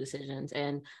horrible decisions.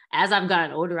 And as I've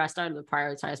gotten older, I started to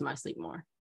prioritize my sleep more.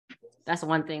 That's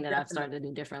one thing that I've started to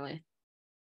do differently.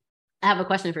 I have a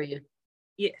question for you.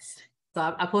 Yes. So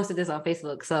I posted this on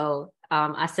Facebook. So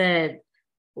I said,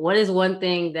 what is one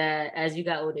thing that as you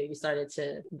got older, you started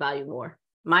to value more?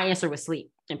 My answer was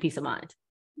sleep and peace of mind.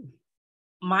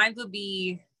 Mine would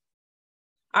be,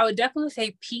 I would definitely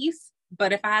say peace,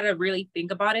 but if I had to really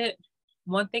think about it,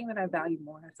 one thing that I value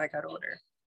more as I got older,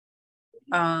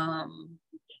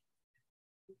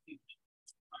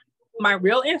 my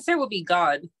real answer would be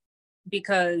God,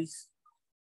 because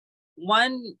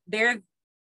I've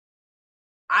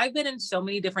been in so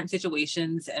many different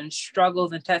situations and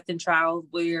struggles and tests and trials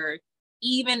where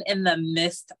even in the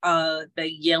midst of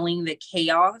the yelling, the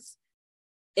chaos,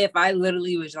 if I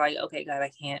literally was like, okay, God, I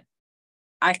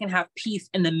can have peace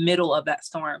in the middle of that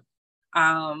storm.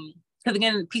 Because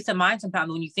again, peace of mind,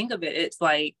 sometimes when you think of it, it's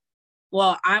like,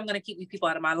 well, I'm going to keep these people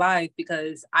out of my life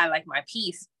because I like my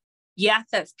peace. Yes,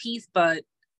 that's peace, but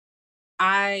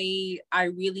I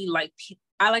really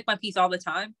I like my peace all the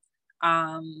time.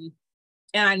 And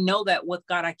I know that with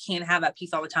God, I can't have that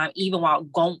peace all the time, even while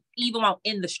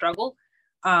in the struggle.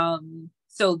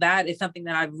 So that is something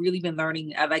that I've really been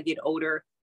learning as I get older,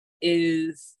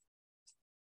 is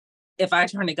if I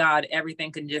turn to God,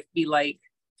 everything can just be like,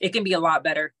 it can be a lot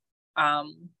better,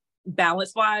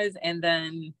 balance wise. And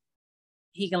then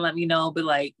he can let me know, be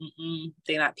like,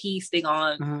 they not peace, they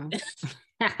gone.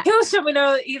 He'll show me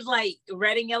know, he's like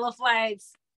red and yellow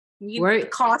flags,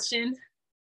 caution.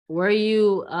 Were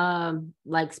you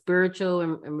like spiritual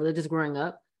and religious growing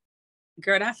up?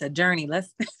 Girl, that's a journey.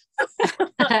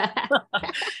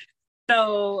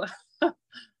 So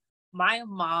my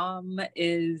mom's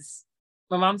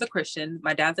a Christian.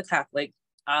 My dad's a Catholic.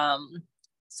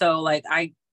 So like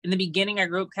in the beginning, I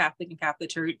grew up Catholic in Catholic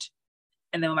church.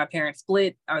 And then when my parents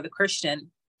split, I was a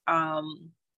Christian.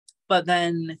 But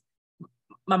then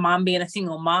my mom being a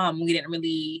single mom, we didn't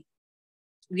really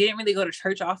go to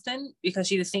church often because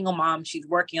she's a single mom. She's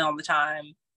working all the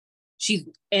time. she's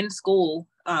in school,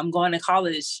 going to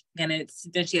college, and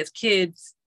then she has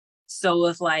kids. So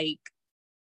it's like,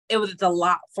 it was a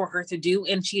lot for her to do.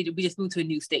 And we just moved to a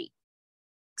new state.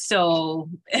 So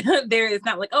there is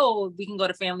not like, oh, we can go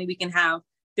to family,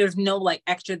 there's no like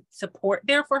extra support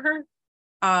there for her.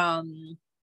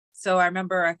 So I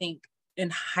remember, I think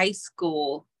in high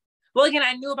school, well, again,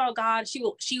 I knew about God.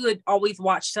 She would always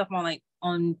watch stuff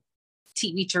on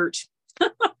TV church.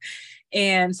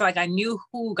 And so like, I knew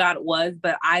who God was,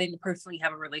 but I didn't personally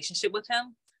have a relationship with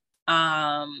him.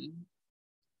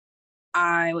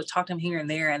 I would talk to him here and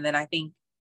there. And then I think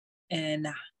in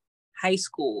high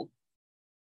school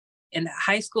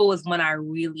was when my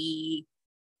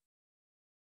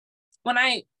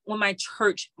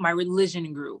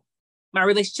religion grew. My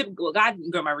relationship with God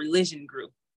didn't grow, my religion grew.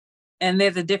 And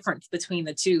there's a difference between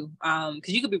the two. Because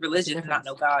you could be religious and not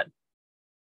know God.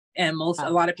 And a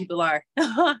lot of people are.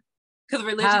 Because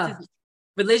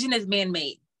religion is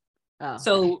man-made. Oh,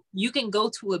 so you can go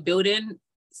to a building,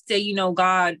 say you know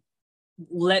God,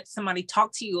 let somebody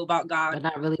talk to you about God, but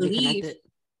not really connected,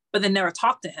 but then never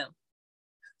talk to him.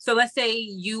 So let's say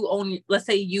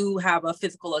you have a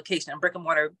physical location, a brick and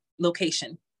mortar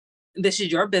location. This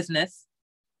is your business.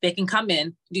 They can come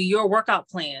in, do your workout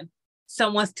plan.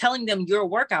 Someone's telling them your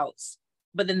workouts,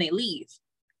 but then they leave.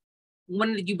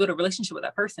 When did you build a relationship with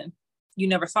that person? You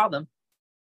never saw them.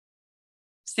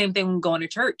 Same thing when going to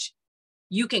church.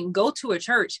 You can go to a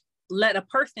church, let a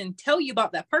person tell you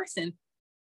about that person,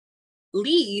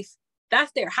 leave.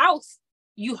 That's their house.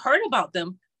 You heard about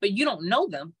them, but you don't know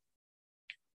them.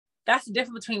 That's the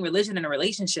difference between religion and a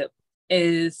relationship.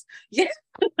 And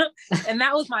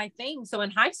that was my thing. So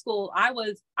in high school, I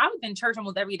was in church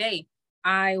almost every day.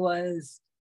 I was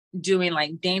doing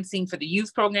like dancing for the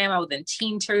youth program. I was in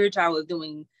teen church. I was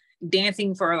doing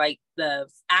dancing for like the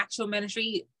actual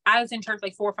ministry. I was in church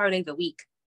like 4 or 5 days a week.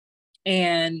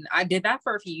 And I did that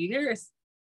for a few years.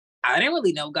 I didn't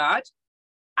really know God.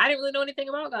 I didn't really know anything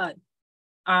about God.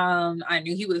 I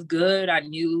knew he was good. I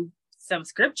knew some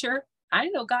scripture. I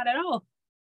didn't know God at all.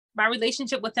 My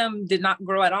relationship with him did not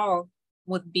grow at all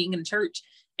with being in church.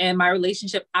 And my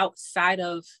relationship outside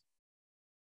of,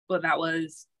 that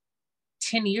was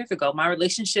 10 years ago. My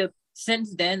relationship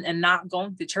since then and not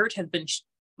going to church has been,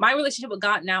 my relationship with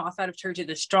God now outside of church is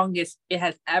the strongest it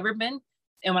has ever been.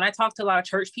 And when I talk to a lot of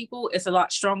church people, it's a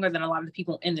lot stronger than a lot of the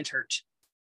people in the church.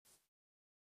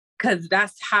 Because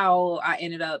that's how I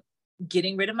ended up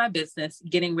getting rid of my business,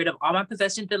 getting rid of all my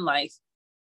possessions in life,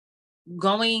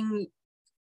 going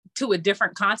to a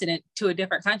different continent, to a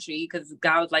different country, because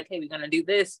God was like, hey, we're going to do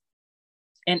this.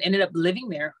 And ended up living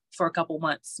there for a couple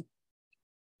months.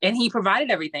 And he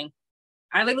provided everything.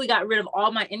 I literally got rid of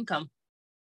all my income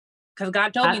because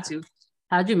God told me to.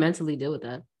 How'd you mentally deal with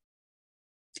that?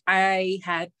 I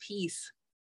had peace.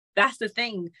 That's the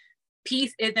thing.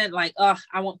 Peace isn't like, oh,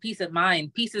 I want peace of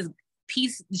mind. Peace.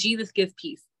 Jesus gives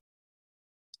peace.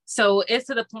 So it's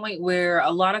to the point where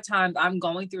a lot of times I'm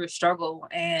going through a struggle,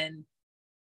 and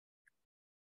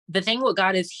the thing with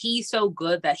God is he's so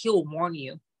good that he'll warn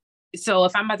you. So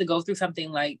if I'm about to go through something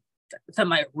like some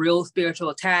like real spiritual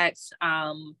attacks,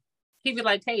 he'd be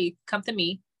like, hey, come to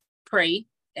me, pray,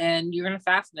 and you're going to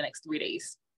fast for the next 3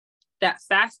 days. That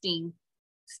fasting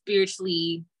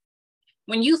spiritually,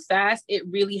 when you fast, it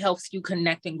really helps you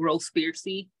connect and grow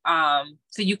spiritually.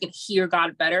 So you can hear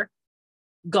God better.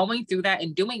 Going through that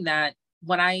and doing that,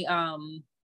 when I,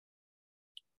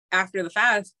 after the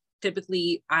fast,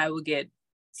 typically I would get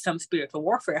some spiritual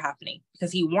warfare happening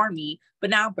because he warned me, but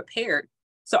now I'm prepared.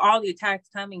 So all the attacks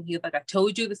coming, he was like, I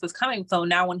told you this was coming. So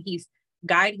now when he's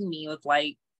guiding me with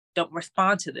like, don't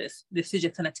respond to this. This is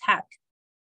just an attack.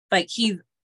 Like he's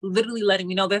literally letting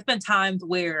me know. There's been times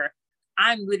where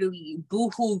I'm literally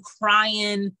boohoo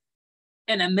crying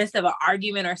in the midst of an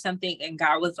argument or something. And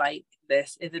God was like,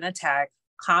 this is an attack.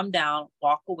 Calm down,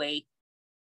 walk away,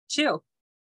 chill.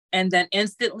 And then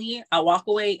instantly I walk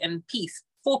away in peace,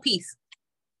 full peace.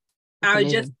 That's I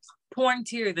was amazing. Just pouring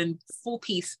tears and full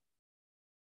peace.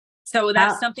 So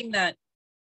that's something that,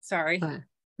 sorry.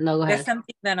 No, go ahead. That's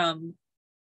something that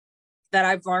that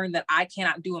I've learned that I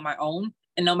cannot do on my own.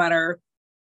 And no matter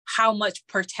how much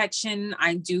protection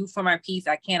I do for my peace,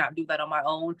 I cannot do that on my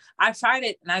own. I've tried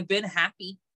it and I've been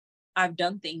happy. I've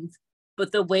done things.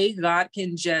 But the way God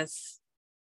can just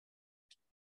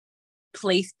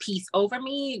place peace over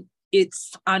me,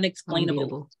 it's unexplainable.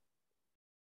 Unbeatable.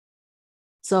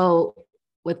 So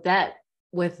with that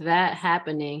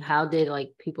happening, how did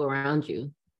like people around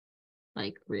you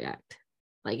like react?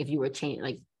 Like if you were changed,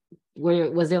 like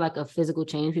was there like a physical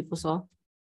change people saw?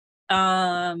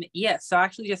 Yes. So I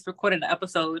actually just recorded an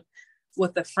episode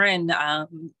with a friend.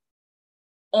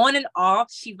 On and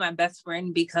off, she's my best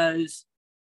friend, because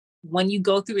when you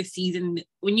go through a season,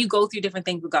 when you go through different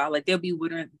things with God, like there'll be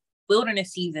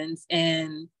wilderness seasons.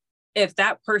 And if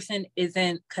that person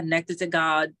isn't connected to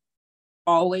God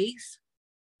always,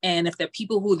 and if the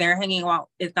people who they're hanging out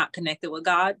is not connected with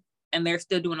God, and they're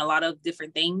still doing a lot of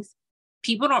different things,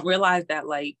 people don't realize that,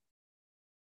 like,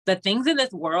 the things in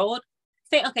this world,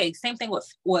 same thing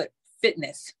with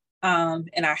fitness,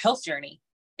 in our health journey.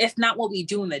 It's not what we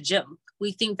do in the gym.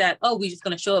 We think that, oh, we're just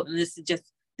going to show up and this is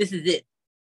it.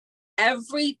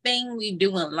 Everything we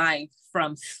do in life,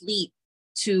 from sleep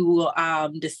to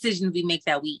decisions we make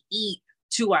that we eat,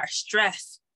 to our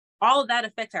stress, all of that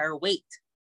affects our weight.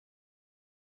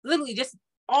 Literally, just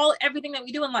everything that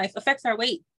we do in life affects our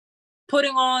weight.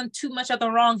 Putting on too much of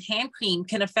the wrong hand cream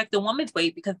can affect a woman's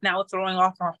weight, because now it's throwing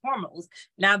off her hormones.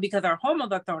 Now, because our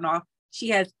hormones are thrown off, she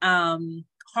has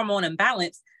hormone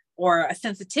imbalance or a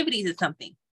sensitivity to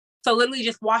something. So literally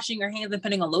just washing your hands and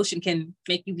putting on lotion can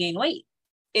make you gain weight.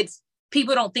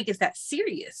 People don't think it's that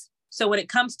serious. So when it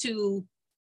comes to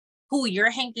who you're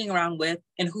hanging around with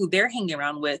and who they're hanging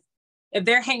around with, if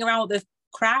they're hanging around with this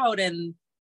crowd and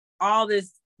all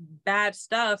this bad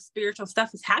stuff, spiritual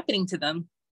stuff is happening to them,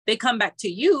 they come back to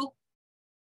you,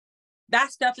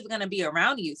 that stuff is going to be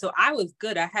around you. So I was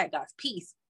good. I had God's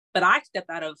peace, but I stepped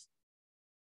out of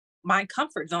my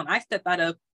comfort zone. I stepped out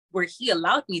of where he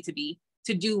allowed me to be,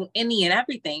 to do any and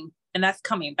everything. And that's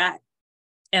coming back.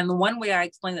 And the one way I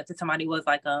explained that to somebody was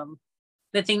like,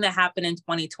 the thing that happened in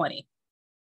 2020,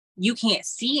 you can't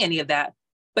see any of that,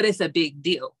 but it's a big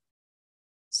deal.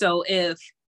 So if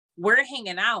we're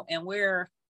hanging out and we're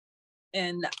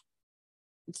in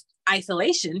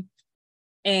isolation,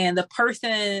 and the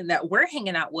person that we're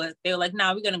hanging out with, they're like,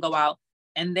 nah, we're going to go out,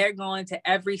 and they're going to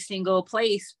every single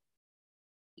place.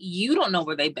 You don't know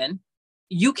where they've been.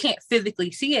 You can't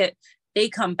physically see it. They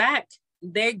come back,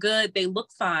 they're good, they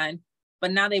look fine,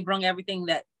 but now they brung everything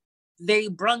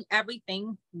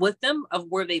with them of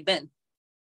where they've been.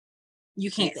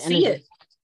 You can't see it.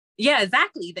 Yeah,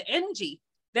 exactly. The energy.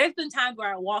 There's been times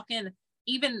where I walk in,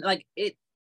 even like it,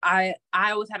 I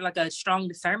always had like a strong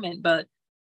discernment, but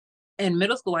in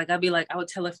middle school, like I would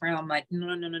tell a friend, I'm like,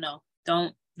 no,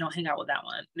 don't hang out with that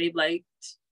one. They'd be like,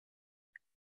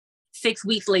 6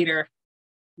 weeks later,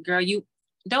 girl, you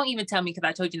don't even tell me because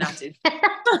I told you not to.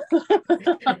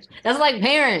 That's like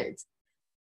parents.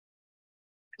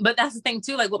 But that's the thing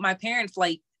too, like with my parents,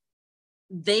 like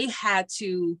they had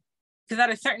to, because at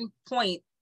a certain point,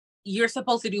 you're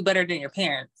supposed to do better than your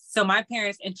parents. So my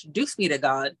parents introduced me to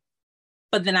God,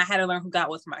 but then I had to learn who God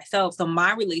was for myself. So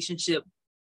my relationship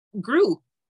grew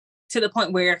to the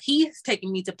point where he's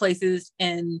taken me to places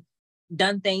and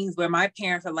done things where my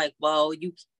parents are like, well,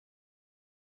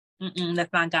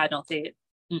 that's not God. Don't say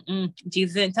it.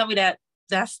 Jesus didn't tell me that.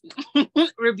 That's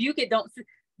rebuke it.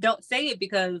 Don't say it,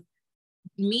 because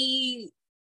me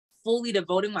fully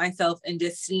devoting myself and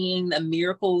just seeing the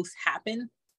miracles happen,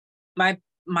 my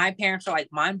parents are like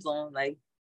mind blown, like,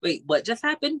 wait, what just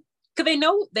happened? Because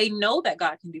they know that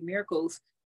God can do miracles,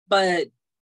 but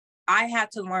I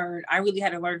really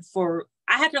had to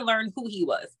learn who he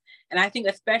was. And I think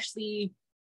especially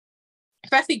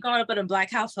growing up in a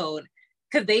Black household,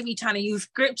 because they be trying to use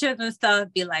scriptures and stuff,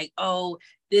 be like, oh,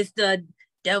 this the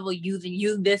devil using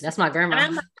you, this. That's my grandma. And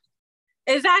I'm like,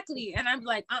 exactly. And I'm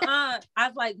like, I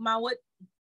was like,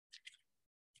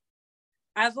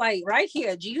 I was like, right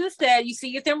here, Jesus said, you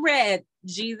see it in red.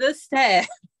 Jesus said,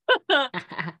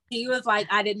 he was like,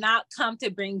 I did not come to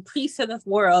bring peace to this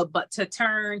world, but to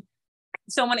turn.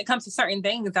 So when it comes to certain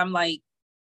things, I'm like,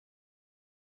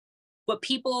 what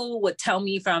people would tell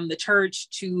me, from the church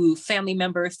to family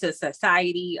members to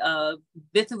society, of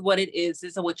this is what it is,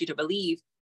 this is what you to believe.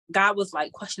 God was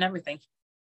like, question everything.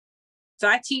 So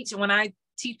when I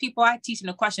teach people, I teach them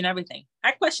to question everything.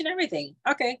 I question everything.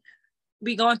 Okay,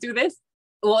 we going through this.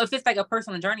 Well, if it's like a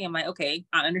personal journey, I'm like, okay,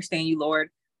 I understand you, Lord.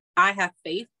 I have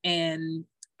faith and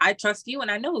I trust you.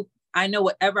 And I know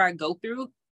whatever I go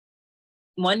through,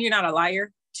 one, you're not a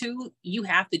liar. Two, you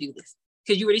have to do this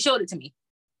because you already showed it to me.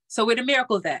 So where the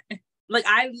miracles at? Like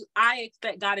I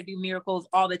expect God to do miracles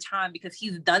all the time because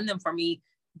he's done them for me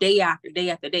day after day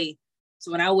after day.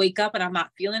 So when I wake up and I'm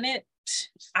not feeling it,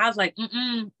 I was like,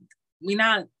 we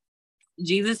not,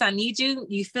 Jesus, I need you.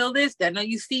 You feel this? I know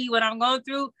you see what I'm going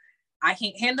through. I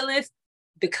can't handle this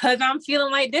because I'm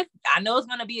feeling like this. I know it's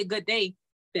going to be a good day.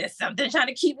 There's something trying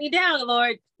to keep me down,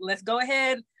 Lord. Let's go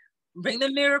ahead, bring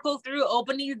the miracles through,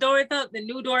 open these doors up, the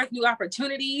new doors, new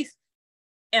opportunities.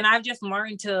 And I've just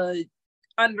learned to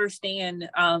understand,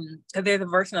 because there's a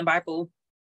verse in the Bible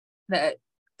that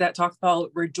talks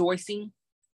about rejoicing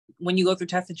when you go through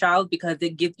tests and trials, because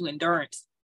it gives you endurance.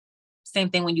 Same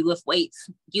thing when you lift weights.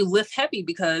 You lift heavy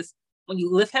because when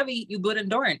you lift heavy, you build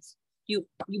endurance. You've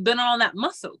been on that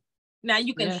muscle. Now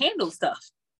you can handle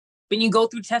stuff. When you go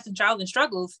through tests and trials and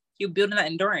struggles, you're building that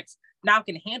endurance. Now I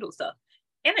can handle stuff.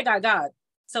 And I got God.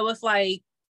 So it's like,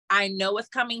 I know what's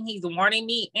coming. He's warning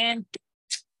me, and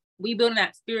we building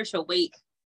that spiritual weight,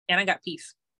 and I got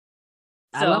peace.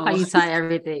 I love how you tie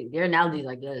everything. Your analogies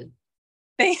are good.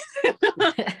 Girl,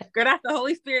 that's the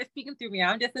Holy Spirit speaking through me.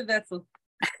 I'm just a vessel.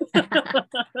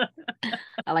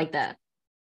 I like that.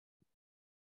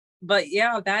 But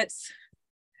yeah, that's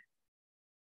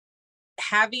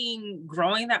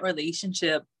growing that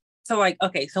relationship. So like,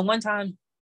 okay, so one time,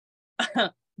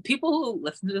 people who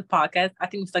listen to this podcast, I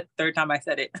think it's like the third time I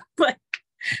said it, but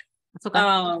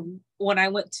okay. When I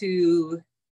went to,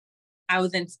 I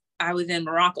was in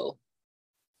Morocco.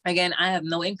 Again, I have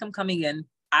no income coming in.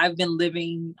 I've been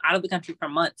living out of the country for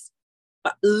months,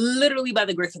 but literally by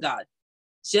the grace of God,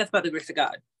 just by the grace of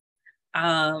God.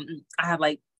 I have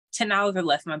like $10 or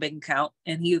less in my bank account.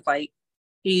 And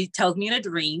he tells me in a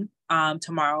dream,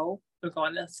 tomorrow we're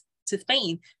going to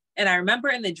Spain. And I remember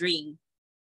in the dream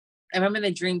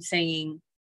saying,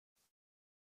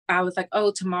 I was like,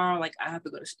 oh, tomorrow, like I have to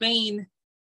go to Spain.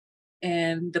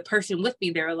 And the person with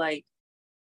me, they were like,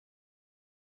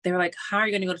 how are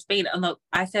you going to go to Spain?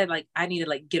 I said, like, I need to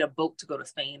like get a boat to go to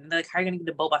Spain. And they're like, how are you going to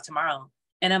get the boat by tomorrow?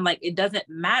 And I'm like, it doesn't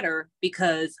matter,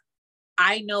 because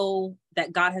I know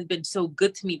that God has been so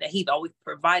good to me that he's always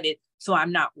provided. So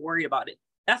I'm not worried about it.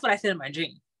 That's what I said in my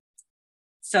dream.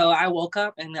 So I woke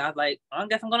up and I was like, I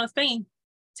guess I'm going to Spain.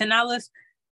 $10,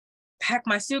 pack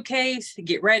my suitcase,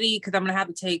 get ready, because I'm going to have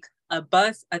to take a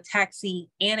bus, a taxi,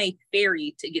 and a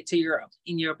ferry to get to Europe.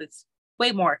 In Europe, it's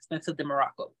way more expensive than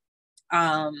Morocco.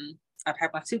 I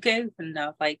packed my suitcase and I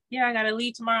was like, yeah, I got to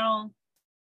leave tomorrow.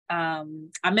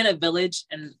 I'm in a village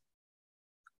and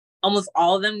almost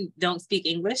all of them don't speak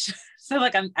English. So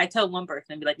like I tell one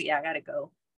person and be like, yeah, I got to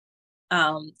go.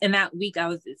 And that week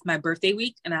it's my birthday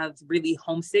week, and I was really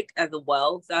homesick as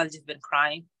well. So I've just been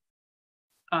crying.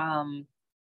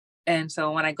 And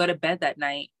so when I go to bed that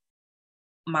night,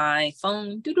 my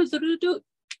phone,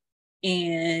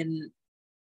 and the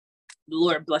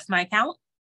Lord blessed my account.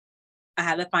 I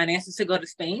have the finances to go to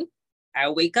Spain. I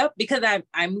wake up because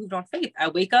I moved on faith. I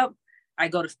wake up, I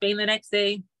go to Spain the next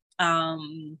day.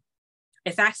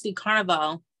 It's actually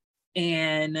Carnival,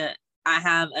 and I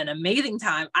have an amazing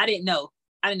time. I didn't know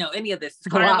any of this.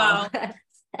 Carnival.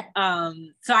 Wow.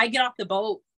 So I get off the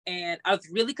boat, and I was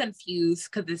really confused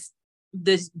because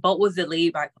this boat was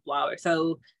delayed by a couple hours.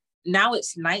 So now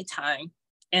it's nighttime,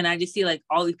 and I just see like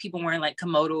all these people wearing like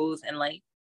kimonos and like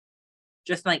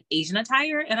just like Asian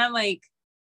attire, and I'm like,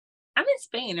 I'm in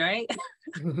Spain, right?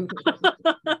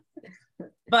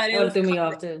 But it threw me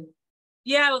off too.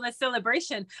 Yeah, it was a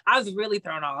celebration. I was really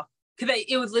thrown off because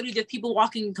it was literally just people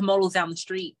walking kimonos down the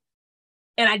street,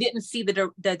 and I didn't see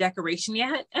the decoration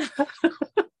yet.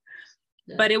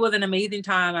 But it was an amazing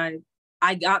time.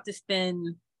 I got to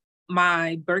spend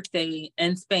my birthday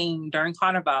in Spain during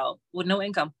Carnival with no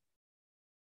income.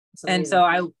 And so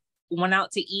I went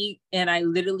out to eat, and I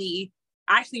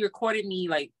actually recorded me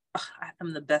like, I have some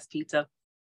of the best pizza.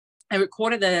 I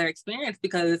recorded the experience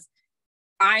because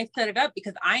I set it up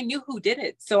because I knew who did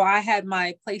it. So I had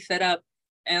my place set up,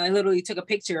 and I literally took a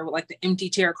picture with like the empty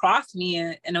chair across me,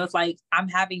 and it was like, I'm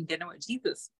having dinner with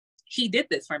Jesus. He did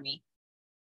this for me.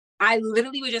 I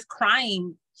literally was just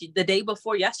crying the day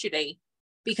before yesterday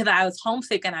because I was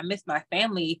homesick and I missed my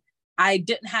family. I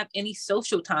didn't have any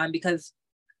social time because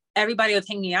everybody I was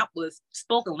hanging out with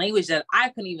spoke a language that I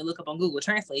couldn't even look up on Google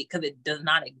Translate because it does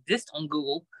not exist on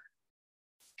Google.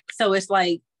 So it's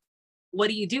like, what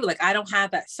do you do? Like, I don't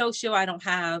have that social. I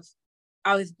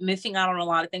was missing out on a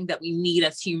lot of things that we need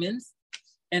as humans.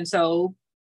 And so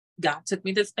God took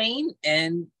me to Spain,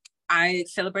 and I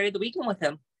celebrated the weekend with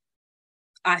him.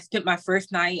 I spent my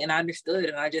first night, and I understood.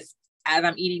 And I just, as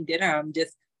I'm eating dinner, I'm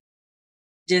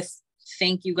just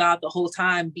thank you, God, the whole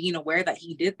time, being aware that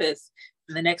he did this.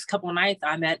 And the next couple of nights,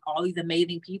 I met all these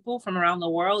amazing people from around the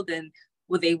world and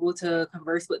was able to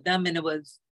converse with them. And it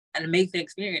was an amazing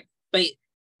experience. But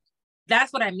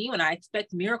that's what I mean when I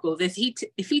expect miracles. If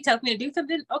he tells me to do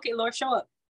something, okay, Lord, show up.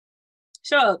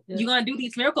 Yeah. You're going to do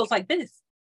these miracles like this.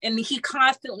 And he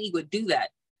constantly would do that.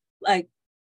 Like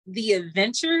the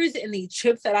adventures and the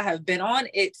trips that I have been on,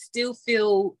 it still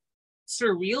feel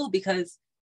surreal because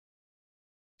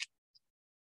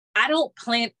I don't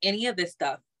plan any of this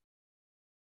stuff.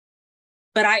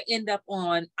 But I end up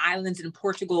on islands in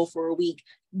Portugal for a week,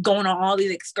 going on all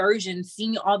these excursions,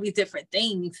 seeing all these different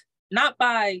things, not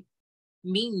by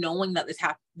me knowing that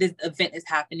this event is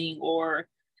happening or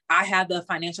I have the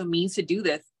financial means to do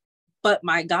this. but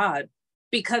my God,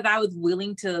 because I was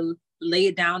willing to lay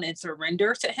it down and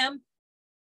surrender to him.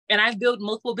 And I've built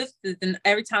multiple businesses, and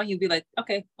every time he'd be like,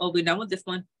 okay, well, we're done with this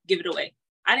one, give it away.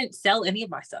 I didn't sell any of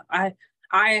my stuff. I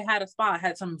had a spa, I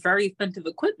had some very expensive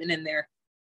equipment in there.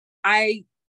 I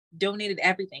donated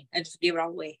everything and just gave it all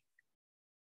away.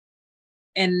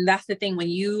 And that's the thing, when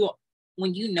you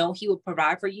know he will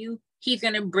provide for you, he's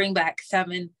going to bring back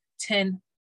 7, 10,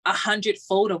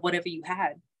 100-fold of whatever you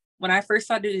had. When I first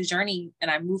started the journey and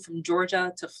I moved from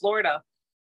Georgia to Florida,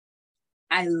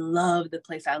 I loved the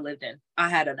place I lived in. I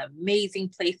had an amazing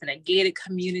place in a gated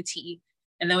community.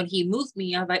 And then when he moved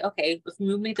me, I was like, okay, let's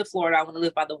move me to Florida. I want to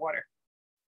live by the water.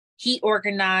 He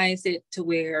organized it to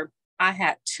where I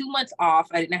had 2 months off.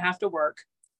 I didn't have to work.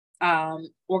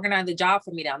 Organized a job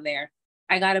for me down there.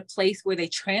 I got a place where they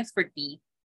transferred me.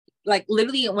 Like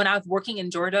literally when I was working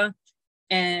in Georgia,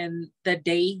 and the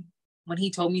day when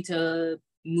he told me to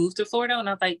move to Florida, and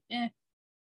I was like,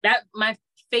 that my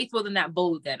faith wasn't that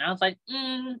bold then. I was like,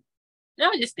 I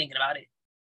was just thinking about it.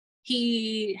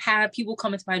 He had people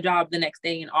come into my job the next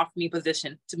day and offer me a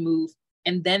position to move,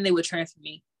 and then they would transfer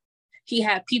me. He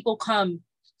had people come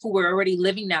who were already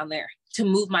living down there to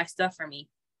move my stuff for me.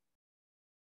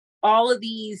 All of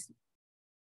these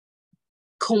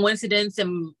coincidences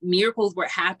and miracles were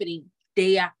happening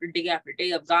day after day after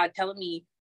day of God telling me,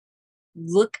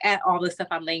 look at all the stuff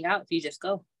I'm laying out if you just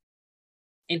go.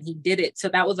 And he did it. So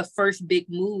that was the first big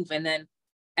move. And then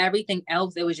everything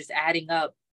else, it was just adding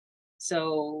up.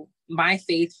 So my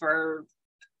faith for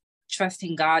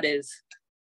trusting God is,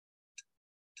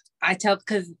 I tell,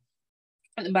 because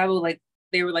in the Bible, like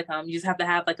they were like, you just have to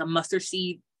have like a mustard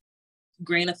seed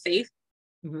grain of faith.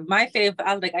 Mm-hmm. My faith,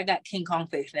 I was like, I got King Kong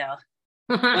faith now.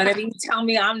 Whatever you tell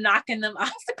me, I'm knocking them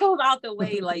obstacles out the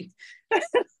way. Like,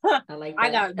 I like that. I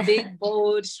got big,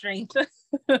 bold strength.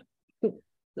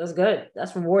 That's good.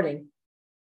 That's rewarding.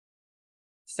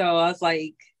 So I was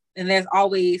like, and there's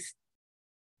always,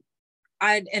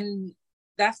 and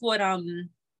that's what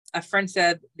a friend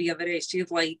said the other day. She's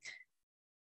like,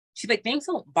 things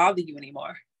don't bother you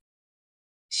anymore.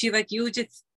 She's like, you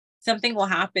just, something will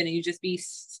happen and you just be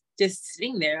just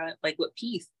sitting there like with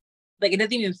peace. Like it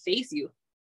doesn't even face you.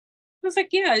 I was like,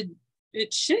 yeah,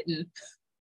 it shouldn't.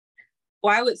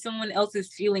 Why would someone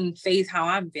else's feeling phase how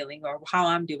I'm feeling or how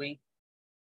I'm doing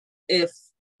if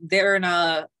they're in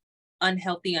a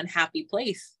unhealthy, unhappy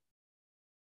place?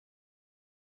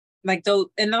 Like,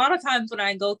 though, and a lot of times when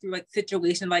I go through like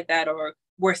situations like that or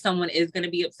where someone is going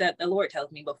to be upset, the Lord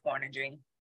tells me before in a dream.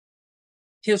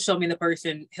 He'll show me the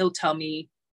person. He'll tell me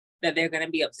that they're going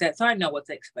to be upset. So I know what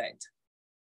to expect.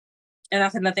 And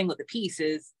that's another thing with the peace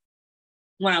is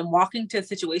when I'm walking to a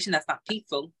situation that's not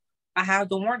peaceful, I have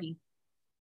the warning.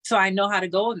 So I know how to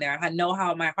go in there. I know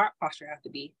how my heart posture has to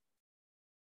be.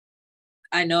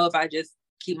 I know if I just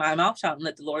keep my mouth shut and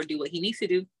let the Lord do what he needs to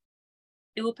do,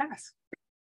 it will pass.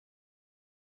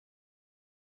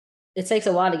 It takes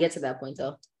a while to get to that point,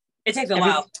 though. It takes a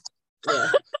while.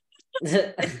 Yeah.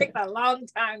 It takes a long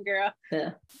time, girl.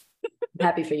 Yeah. I'm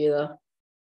happy for you, though.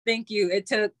 Thank you. It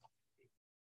took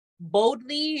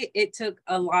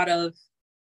a lot of,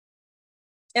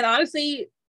 and honestly,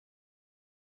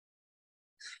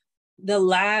 the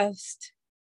last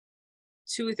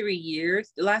 2 or 3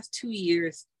 years, the last 2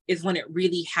 years is when it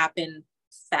really happened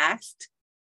fast.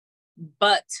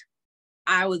 But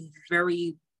I was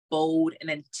very bold and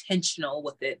intentional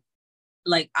with it.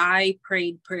 Like I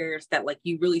prayed prayers that like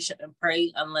you really shouldn't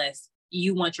pray unless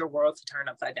you want your world to turn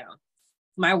upside down.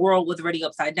 My world was already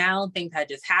upside down. Things had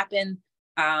just happened.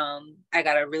 I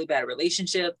got a really bad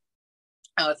relationship.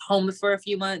 I was homeless for a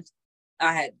few months.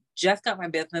 I had just got my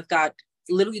business, God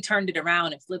literally turned it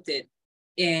around and flipped it.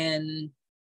 And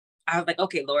I was like,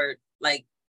 okay, Lord, like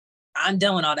I'm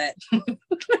done with all that.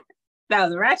 That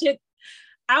was ratchet.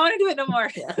 I don't want to do it no more.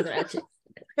 Yeah, ratchet.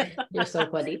 You're so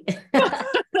funny.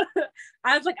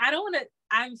 I was like, I don't want to,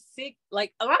 I'm sick.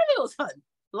 Like a lot of it was fun.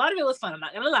 I'm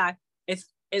not going to lie. It's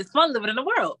fun living in the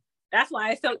world. That's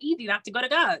why it's so easy not to go to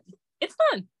God. It's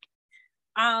fun.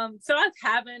 So I was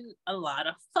having a lot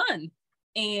of fun.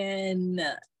 And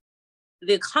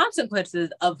the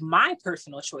consequences of my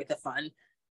personal choice of fun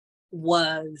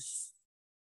was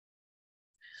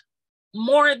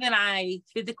more than I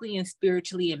physically and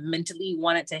spiritually and mentally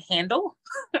wanted to handle.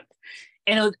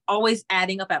 And it was always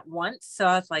adding up at once. So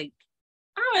I was like,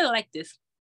 I don't really like this.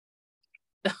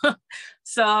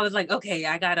 So I was like, okay,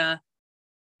 I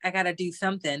gotta do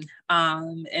something.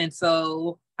 And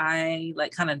so I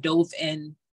like kind of dove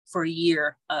in for a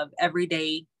year of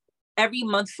every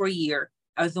month for a year,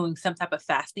 I was doing some type of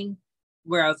fasting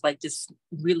where I was like just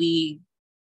really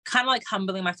kind of like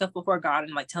humbling myself before God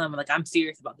and like telling him like, I'm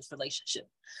serious about this relationship.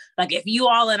 Like if you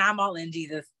all in, I'm all in,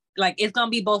 Jesus. Like it's going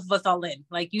to be both of us all in.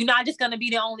 Like you're not just going to be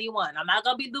the only one. I'm not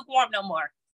going to be lukewarm no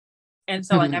more. And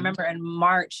so like, I remember in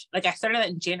March, like I started that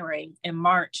in January. In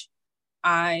March,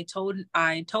 I told him,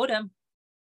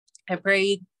 I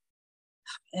prayed.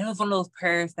 And it was one of those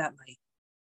prayers that like,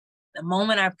 the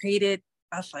moment I prayed it,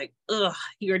 I was like, ugh,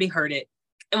 he already heard it.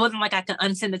 It wasn't like I could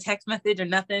unsend the text message or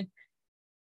nothing.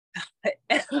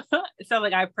 So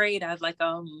like I prayed, I was like,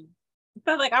 felt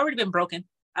like I already been broken.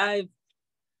 I've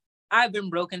been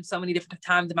broken so many different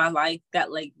times in my life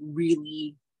that like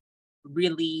really,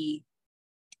 really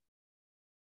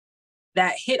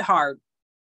that hit hard.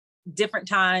 Different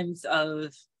times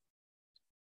of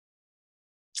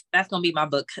that's gonna be my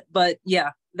book. But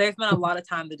yeah, there's been a lot of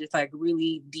times of just like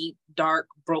really deep, dark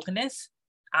brokenness.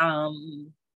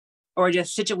 Or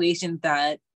just situations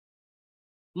that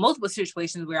multiple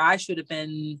situations where I should have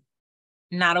been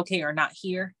not okay or not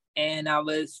here. And I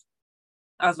was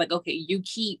like, okay, you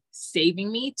keep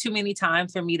saving me too many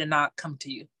times for me to not come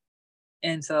to you.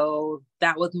 And so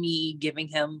that was me giving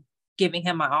him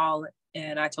my all.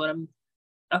 And I told him,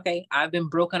 okay, I've been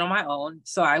broken on my own.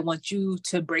 So I want you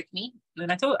to break me.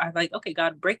 And I was like, okay,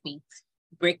 God, break me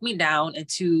down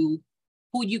into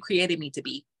who you created me to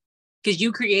be. Because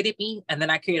you created me, and then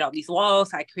I created all these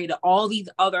walls. I created all these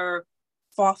other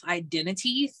false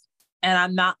identities, and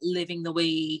I'm not living the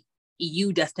way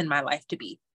you destined my life to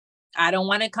be. I don't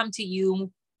want to come to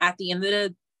you at the end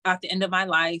of my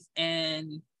life,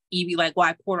 and you be like, "Well,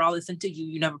 I poured all this into you.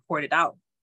 You never poured it out."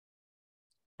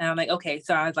 And I'm like, okay.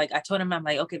 So I was like, I told him, I'm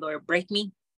like, okay, Lord, break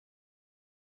me,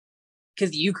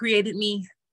 because you created me.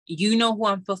 You know who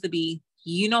I'm supposed to be.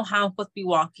 You know how I'm supposed to be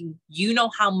walking. You know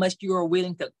how much you are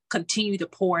willing to continue to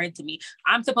pour into me.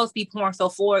 I'm supposed to be pouring so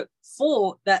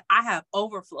full that I have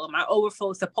overflow. My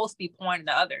overflow is supposed to be pouring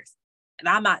into others. And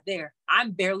I'm not there.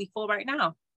 I'm barely full right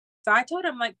now. So I told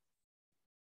him, like,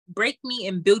 break me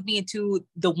and build me into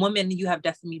the woman you have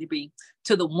destined me to be,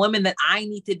 to the woman that I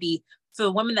need to be, to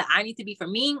the woman that I need to be for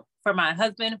me, for my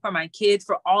husband, for my kids,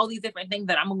 for all these different things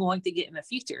that I'm going to get in the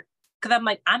future. Because I'm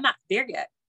like, I'm not there yet.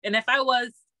 And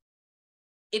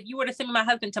if you were to send me my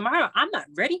husband tomorrow, I'm not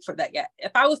ready for that yet.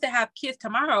 If I was to have kids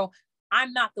tomorrow,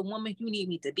 I'm not the woman you need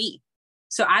me to be.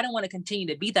 So I don't want to continue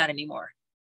to be that anymore.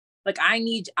 Like I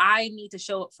need to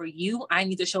show up for you. I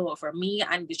need to show up for me.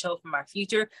 I need to show up for my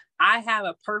future. I have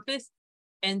a purpose.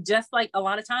 And just like a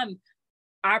lot of times,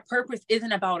 our purpose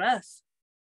isn't about us.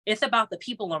 It's about the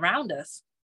people around us.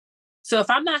 So if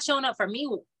I'm not showing up for me,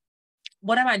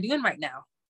 what am I doing right now?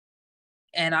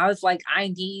 And I was like, I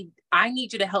need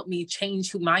you to help me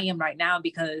change who I am right now,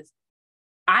 because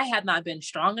I have not been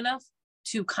strong enough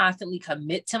to constantly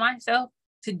commit to myself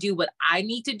to do what I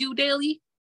need to do daily.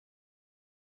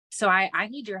 So I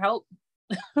need your help.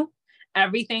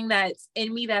 Everything that's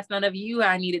in me that's not of you,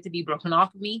 I need it to be broken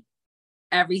off of me.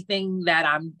 Everything that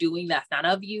I'm doing that's not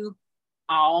of you,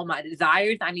 all my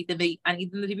desires, I need them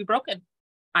to be broken.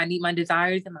 I need my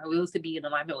desires and my wills to be in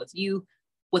alignment with you,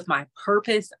 with my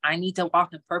purpose. I need to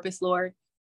walk in purpose, Lord.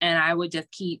 And I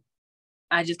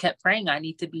just kept praying. I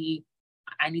need to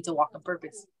walk in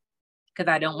purpose, because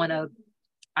I don't want to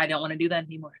do that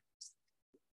anymore.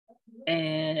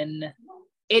 And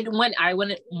I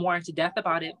went more into depth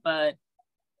about it, but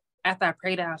after I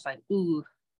prayed, I was like, ooh,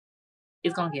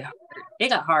 it's going to get hard. It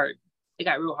got hard. It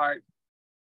got real hard.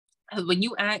 Because when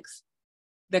you ask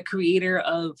the creator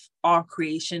of all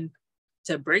creation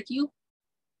to break you,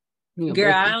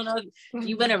 girl, I don't know if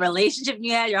you've been in a relationship and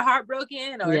you had your heart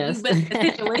broken, or you've been in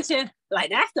a situation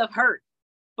like that stuff hurt.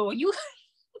 But when you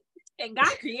and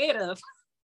God creative,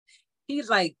 he's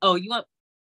like, oh, you want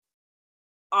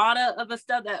all the other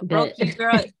stuff that broke you,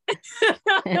 girl?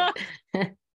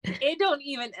 It don't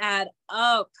even add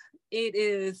up. It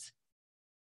is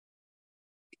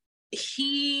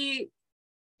he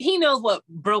knows what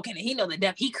broken is. He knows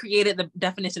he created the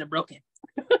definition of broken.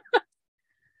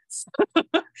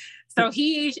 So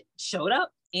he showed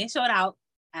up and showed out,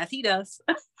 as he does.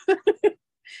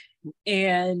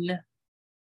 And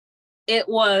it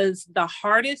was the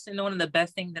hardest and one of the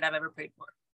best things that I've ever prayed for,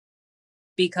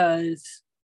 because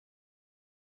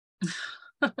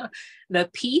the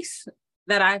peace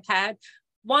that I've had,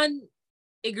 one,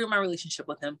 it grew my relationship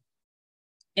with him.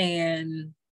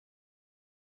 And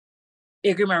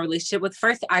I grew my relationship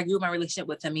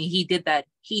with him. And he did that.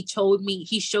 He showed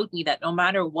me that no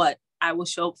matter what, I will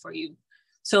show up for you.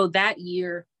 So that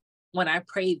year, when I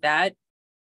prayed that,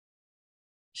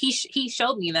 he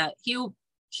showed me that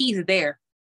he's there.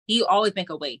 He always make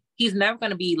a way. He's never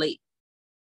going to be late.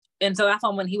 And so that's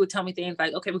when he would tell me things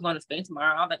like, okay, we're going to Spain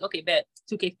tomorrow. I'm like, okay, bet,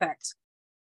 suitcase packed.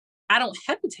 I don't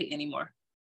hesitate anymore.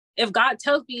 If God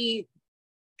tells me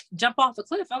jump off a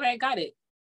cliff, okay, I got it.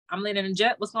 I'm landing in a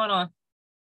jet. What's going on?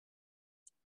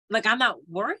 Like, I'm not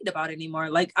worried about it anymore.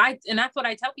 Like, and that's what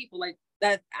I tell people, like,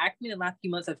 that asked me the last few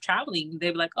months of traveling.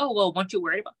 They'd be like, oh, well, weren't you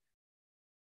worried about?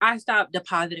 I stopped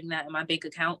depositing that in my bank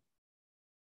account.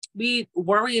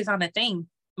 Worry is not a thing.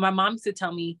 My mom used to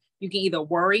tell me, you can either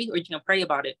worry or you can pray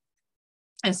about it.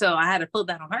 And so I had to put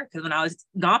that on her, because when I was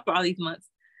gone for all these months,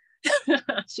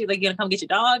 she's like, you gonna come get your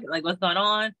dog? Like, what's going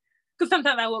on? Because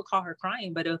sometimes I will call her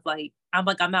crying, but it was like, I'm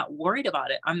not worried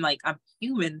about it. I'm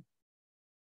human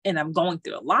and I'm going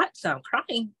through a lot. So I'm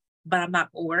crying, but I'm not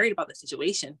worried about the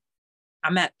situation.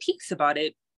 I'm at peace about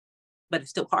it, but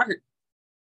it's still hard.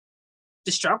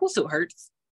 The struggle still hurts.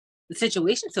 The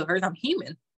situation still hurts. I'm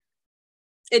human.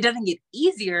 It doesn't get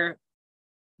easier,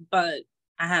 but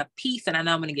I have peace and I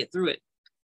know I'm going to get through it.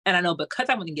 And I know because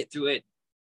I'm going to get through it,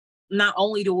 not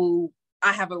only do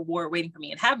I have a reward waiting for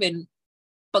me in heaven,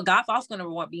 but God's also going to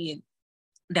reward me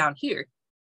down here.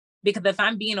 Because if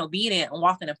I'm being obedient and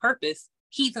walking in purpose,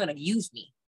 he's going to use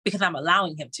me because I'm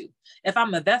allowing him to. If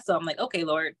I'm a vessel, I'm like, okay,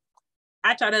 Lord,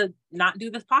 I try to not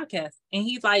do this podcast. And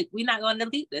he's like, we're not going to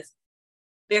delete this.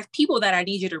 There's people that I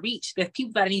need you to reach. There's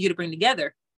people that I need you to bring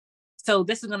together. So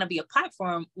this is going to be a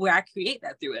platform where I create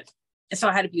that through it. And so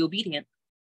I had to be obedient.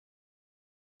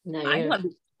 No,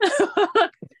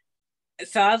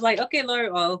 So I was like, okay,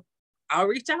 Lord, well, I'll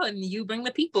reach out and you bring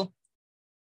the people.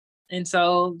 And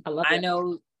so I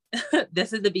know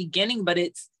this is the beginning, but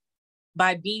it's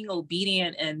by being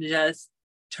obedient and just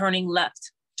turning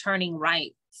left, turning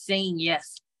right, saying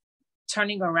yes,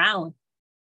 turning around.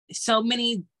 So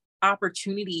many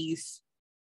opportunities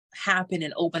happen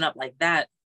and open up like that.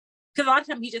 Because a lot of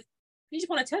times he just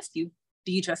want to test you.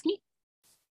 Do you trust me?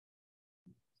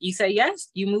 You say yes,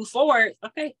 you move forward.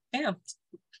 Okay, bam.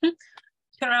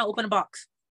 Turn around, open a box.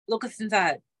 Look what's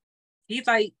inside. He's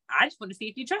like, I just want to see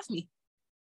if you trust me.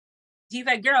 He's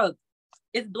like, girl,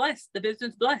 it's blessed. The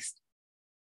business blessed.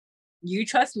 You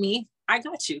trust me. I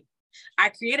got you. I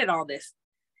created all this.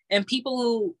 And people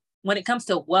who, when it comes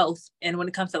to wealth and when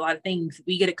it comes to a lot of things,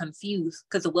 we get it confused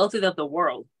because the wealth is of the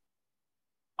world.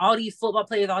 All these football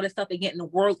players, all this stuff, they're getting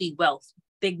worldly wealth.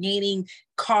 They're gaining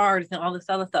cars and all this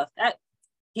other stuff. That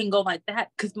can go like that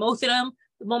because most of them,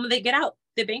 the moment they get out,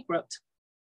 they're bankrupt.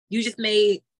 You just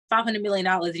made $500 million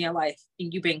in your life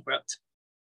and you bankrupt.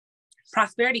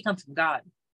 Prosperity comes from God.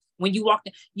 When you walk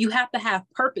in, you have to have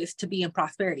purpose to be in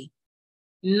prosperity.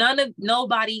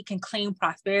 Nobody can claim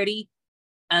prosperity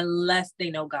unless they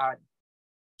know God,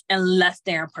 unless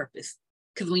they're in purpose.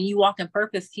 Because when you walk in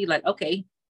purpose, he's like, okay,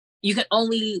 you can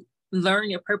only learn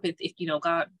your purpose if you know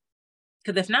God.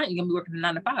 Because if not, you're going to be working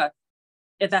 9 to 5.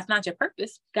 If that's not your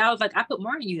purpose, God was like, I put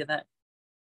more in you than that.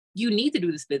 You need to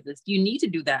do this business. You need to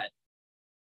do that.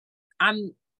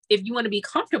 If you want to be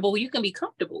comfortable, you can be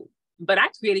comfortable. But I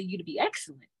created you to be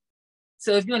excellent.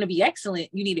 So if you want to be excellent,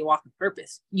 you need to walk in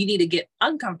purpose. You need to get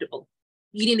uncomfortable.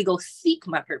 You need to go seek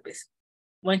my purpose.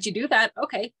 Once you do that,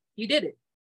 okay, you did it.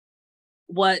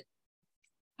 When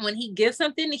he gives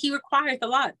something, he requires a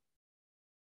lot.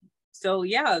 So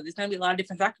yeah, there's going to be a lot of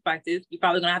different sacrifices. You're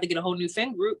probably going to have to get a whole new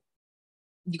friend group.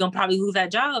 You're going to probably lose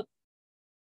that job.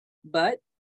 But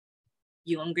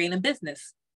you're going to gain in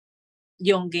business.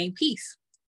 You're going to gain peace.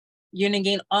 You're going to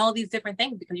gain all these different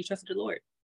things because you trusted the Lord.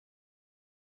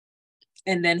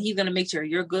 And then he's going to make sure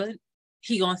you're good.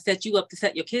 He's going to set you up to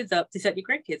set your kids up, to set your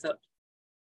grandkids up.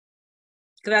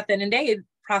 Because at the end of the day,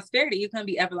 prosperity is going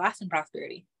to be everlasting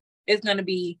prosperity. It's going to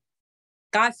be,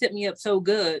 God set me up so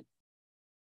good.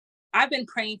 I've been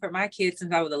praying for my kids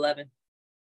since I was 11.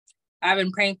 I've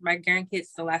been praying for my grandkids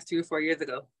the last 3 or 4 years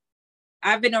ago.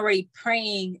 I've been already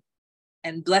praying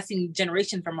and blessing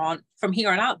generation from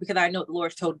here on out because I know the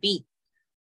Lord's told me.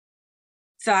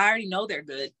 So I already know they're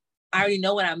good. I already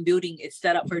know what I'm building is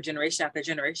set up for generation after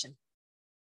generation.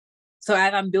 So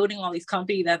as I'm building all these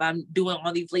companies, as I'm doing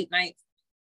all these late nights,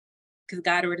 because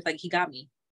God already he got me.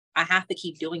 I have to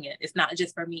keep doing it. It's not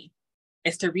just for me.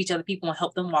 It's to reach other people and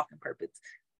help them walk in purpose.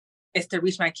 It's to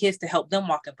reach my kids to help them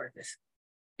walk in purpose.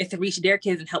 It's to reach their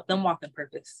kids and help them walk in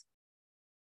purpose.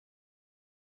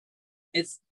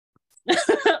 It's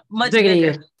much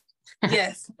bigger.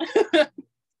 Yes. Because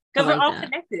we're all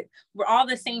connected. We're all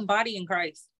the same body in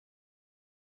Christ.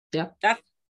 Yeah. That's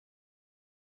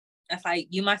like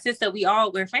you, my sister,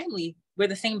 we're family. We're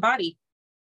the same body.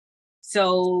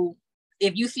 So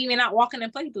if you see me not walking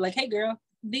in place, be like, hey girl,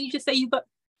 then you just say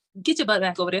get your butt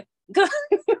back over there.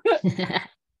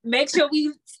 Make sure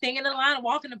we stay in the line,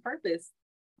 walking in purpose.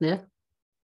 Yeah.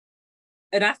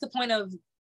 And that's the point of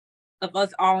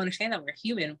us all understanding that we're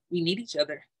human. We need each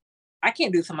other. I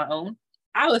can't do this on my own.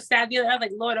 I was sad the other. I was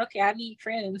like, Lord, okay, I need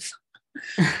friends.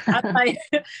 I'm like,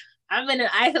 I've been in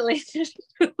isolation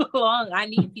too long. I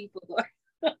need people.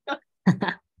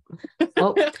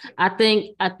 Well, I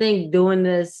think doing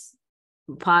this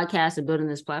podcast and building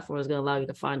this platform is going to allow you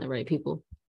to find the right people.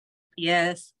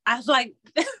 Yes, I was like,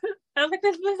 this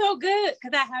been so good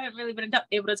because I haven't really been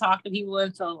able to talk to people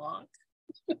in so long.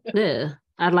 Yeah,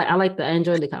 I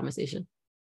enjoyed the conversation.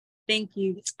 Thank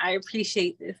you. I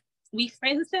appreciate this. We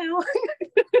friends now.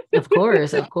 Of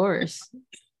course.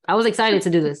 I was excited to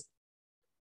do this.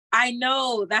 I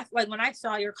know. That's like when I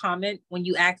saw your comment when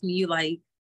you asked me, like,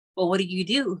 well, what do you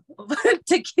do to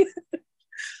get? It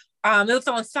was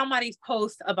on somebody's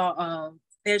post about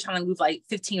they're trying to lose like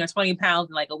 15 or 20 pounds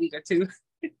in like a week or two.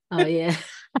 Oh yeah.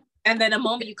 And then the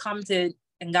moment you commented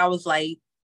and God was like,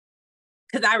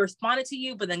 because I responded to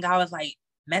you, but then God was like,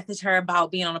 message her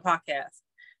about being on a podcast.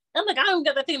 I'm like, I don't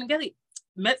get that thing together.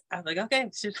 I was like, okay.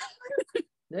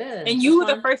 Yeah. And you were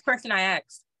the first person I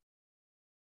asked.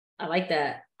 I like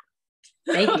that.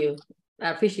 Thank you.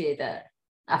 I appreciate that.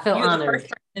 I feel honored.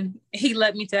 And he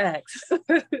let me to ask.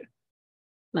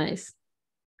 Nice.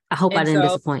 I hope I didn't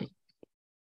disappoint.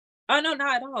 Oh no,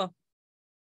 not at all.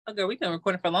 Okay, we've been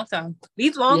recording for a long time.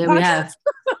 These long podcasts.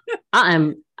 We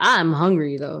have. I'm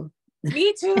hungry though.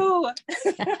 Me too.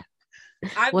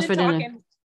 What's for talking. Dinner?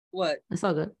 What? It's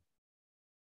all good.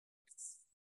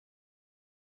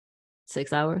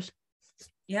 6 hours.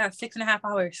 Yeah, 6.5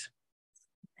 hours.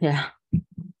 Yeah.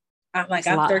 I'm like,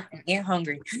 I'm thirsty and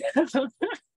hungry. All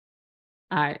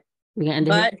right. We gonna end it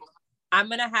But here? I'm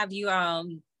gonna have you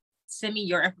send me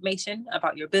your information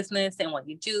about your business and what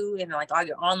you do and like all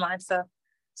your online stuff.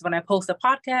 So when I post a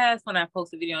podcast, when I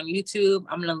post a video on YouTube,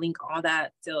 I'm gonna link all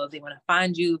that. So if they want to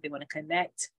find you, if they want to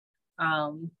connect,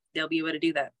 they'll be able to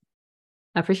do that.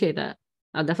 I appreciate that.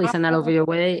 I'll definitely send that over your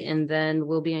way, and then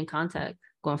we'll be in contact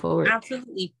going forward.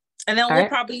 Absolutely. And then we'll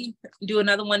probably do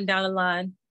another one down the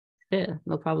line. Yeah,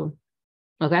 no problem.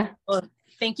 Okay. Well,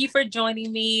 thank you for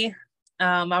joining me.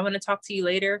 I'm going to talk to you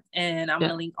later, and I'm going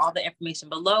to link all the information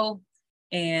below.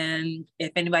 And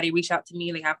if anybody reach out to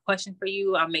me, they have a question for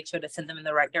you, I'll make sure to send them in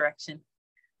the right direction.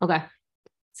 Okay.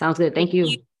 Sounds good. Thank you.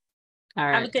 All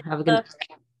right. Have a good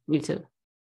You too.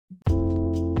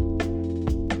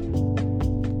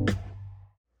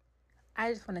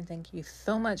 I just want to thank you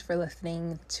so much for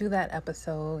listening to that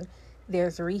episode.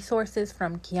 There's resources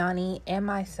from Keyonni and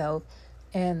myself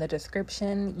in the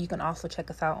description. You can also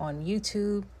check us out on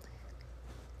YouTube.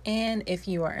 And if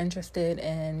you are interested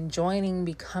in joining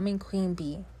Becoming Queen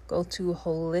Bee, go to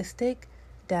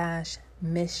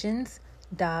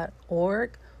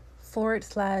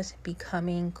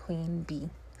holistic-missions.org/Becoming Queen Bee.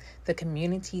 The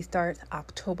community starts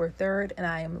October 3rd, and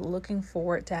I am looking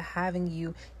forward to having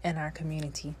you in our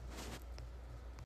community.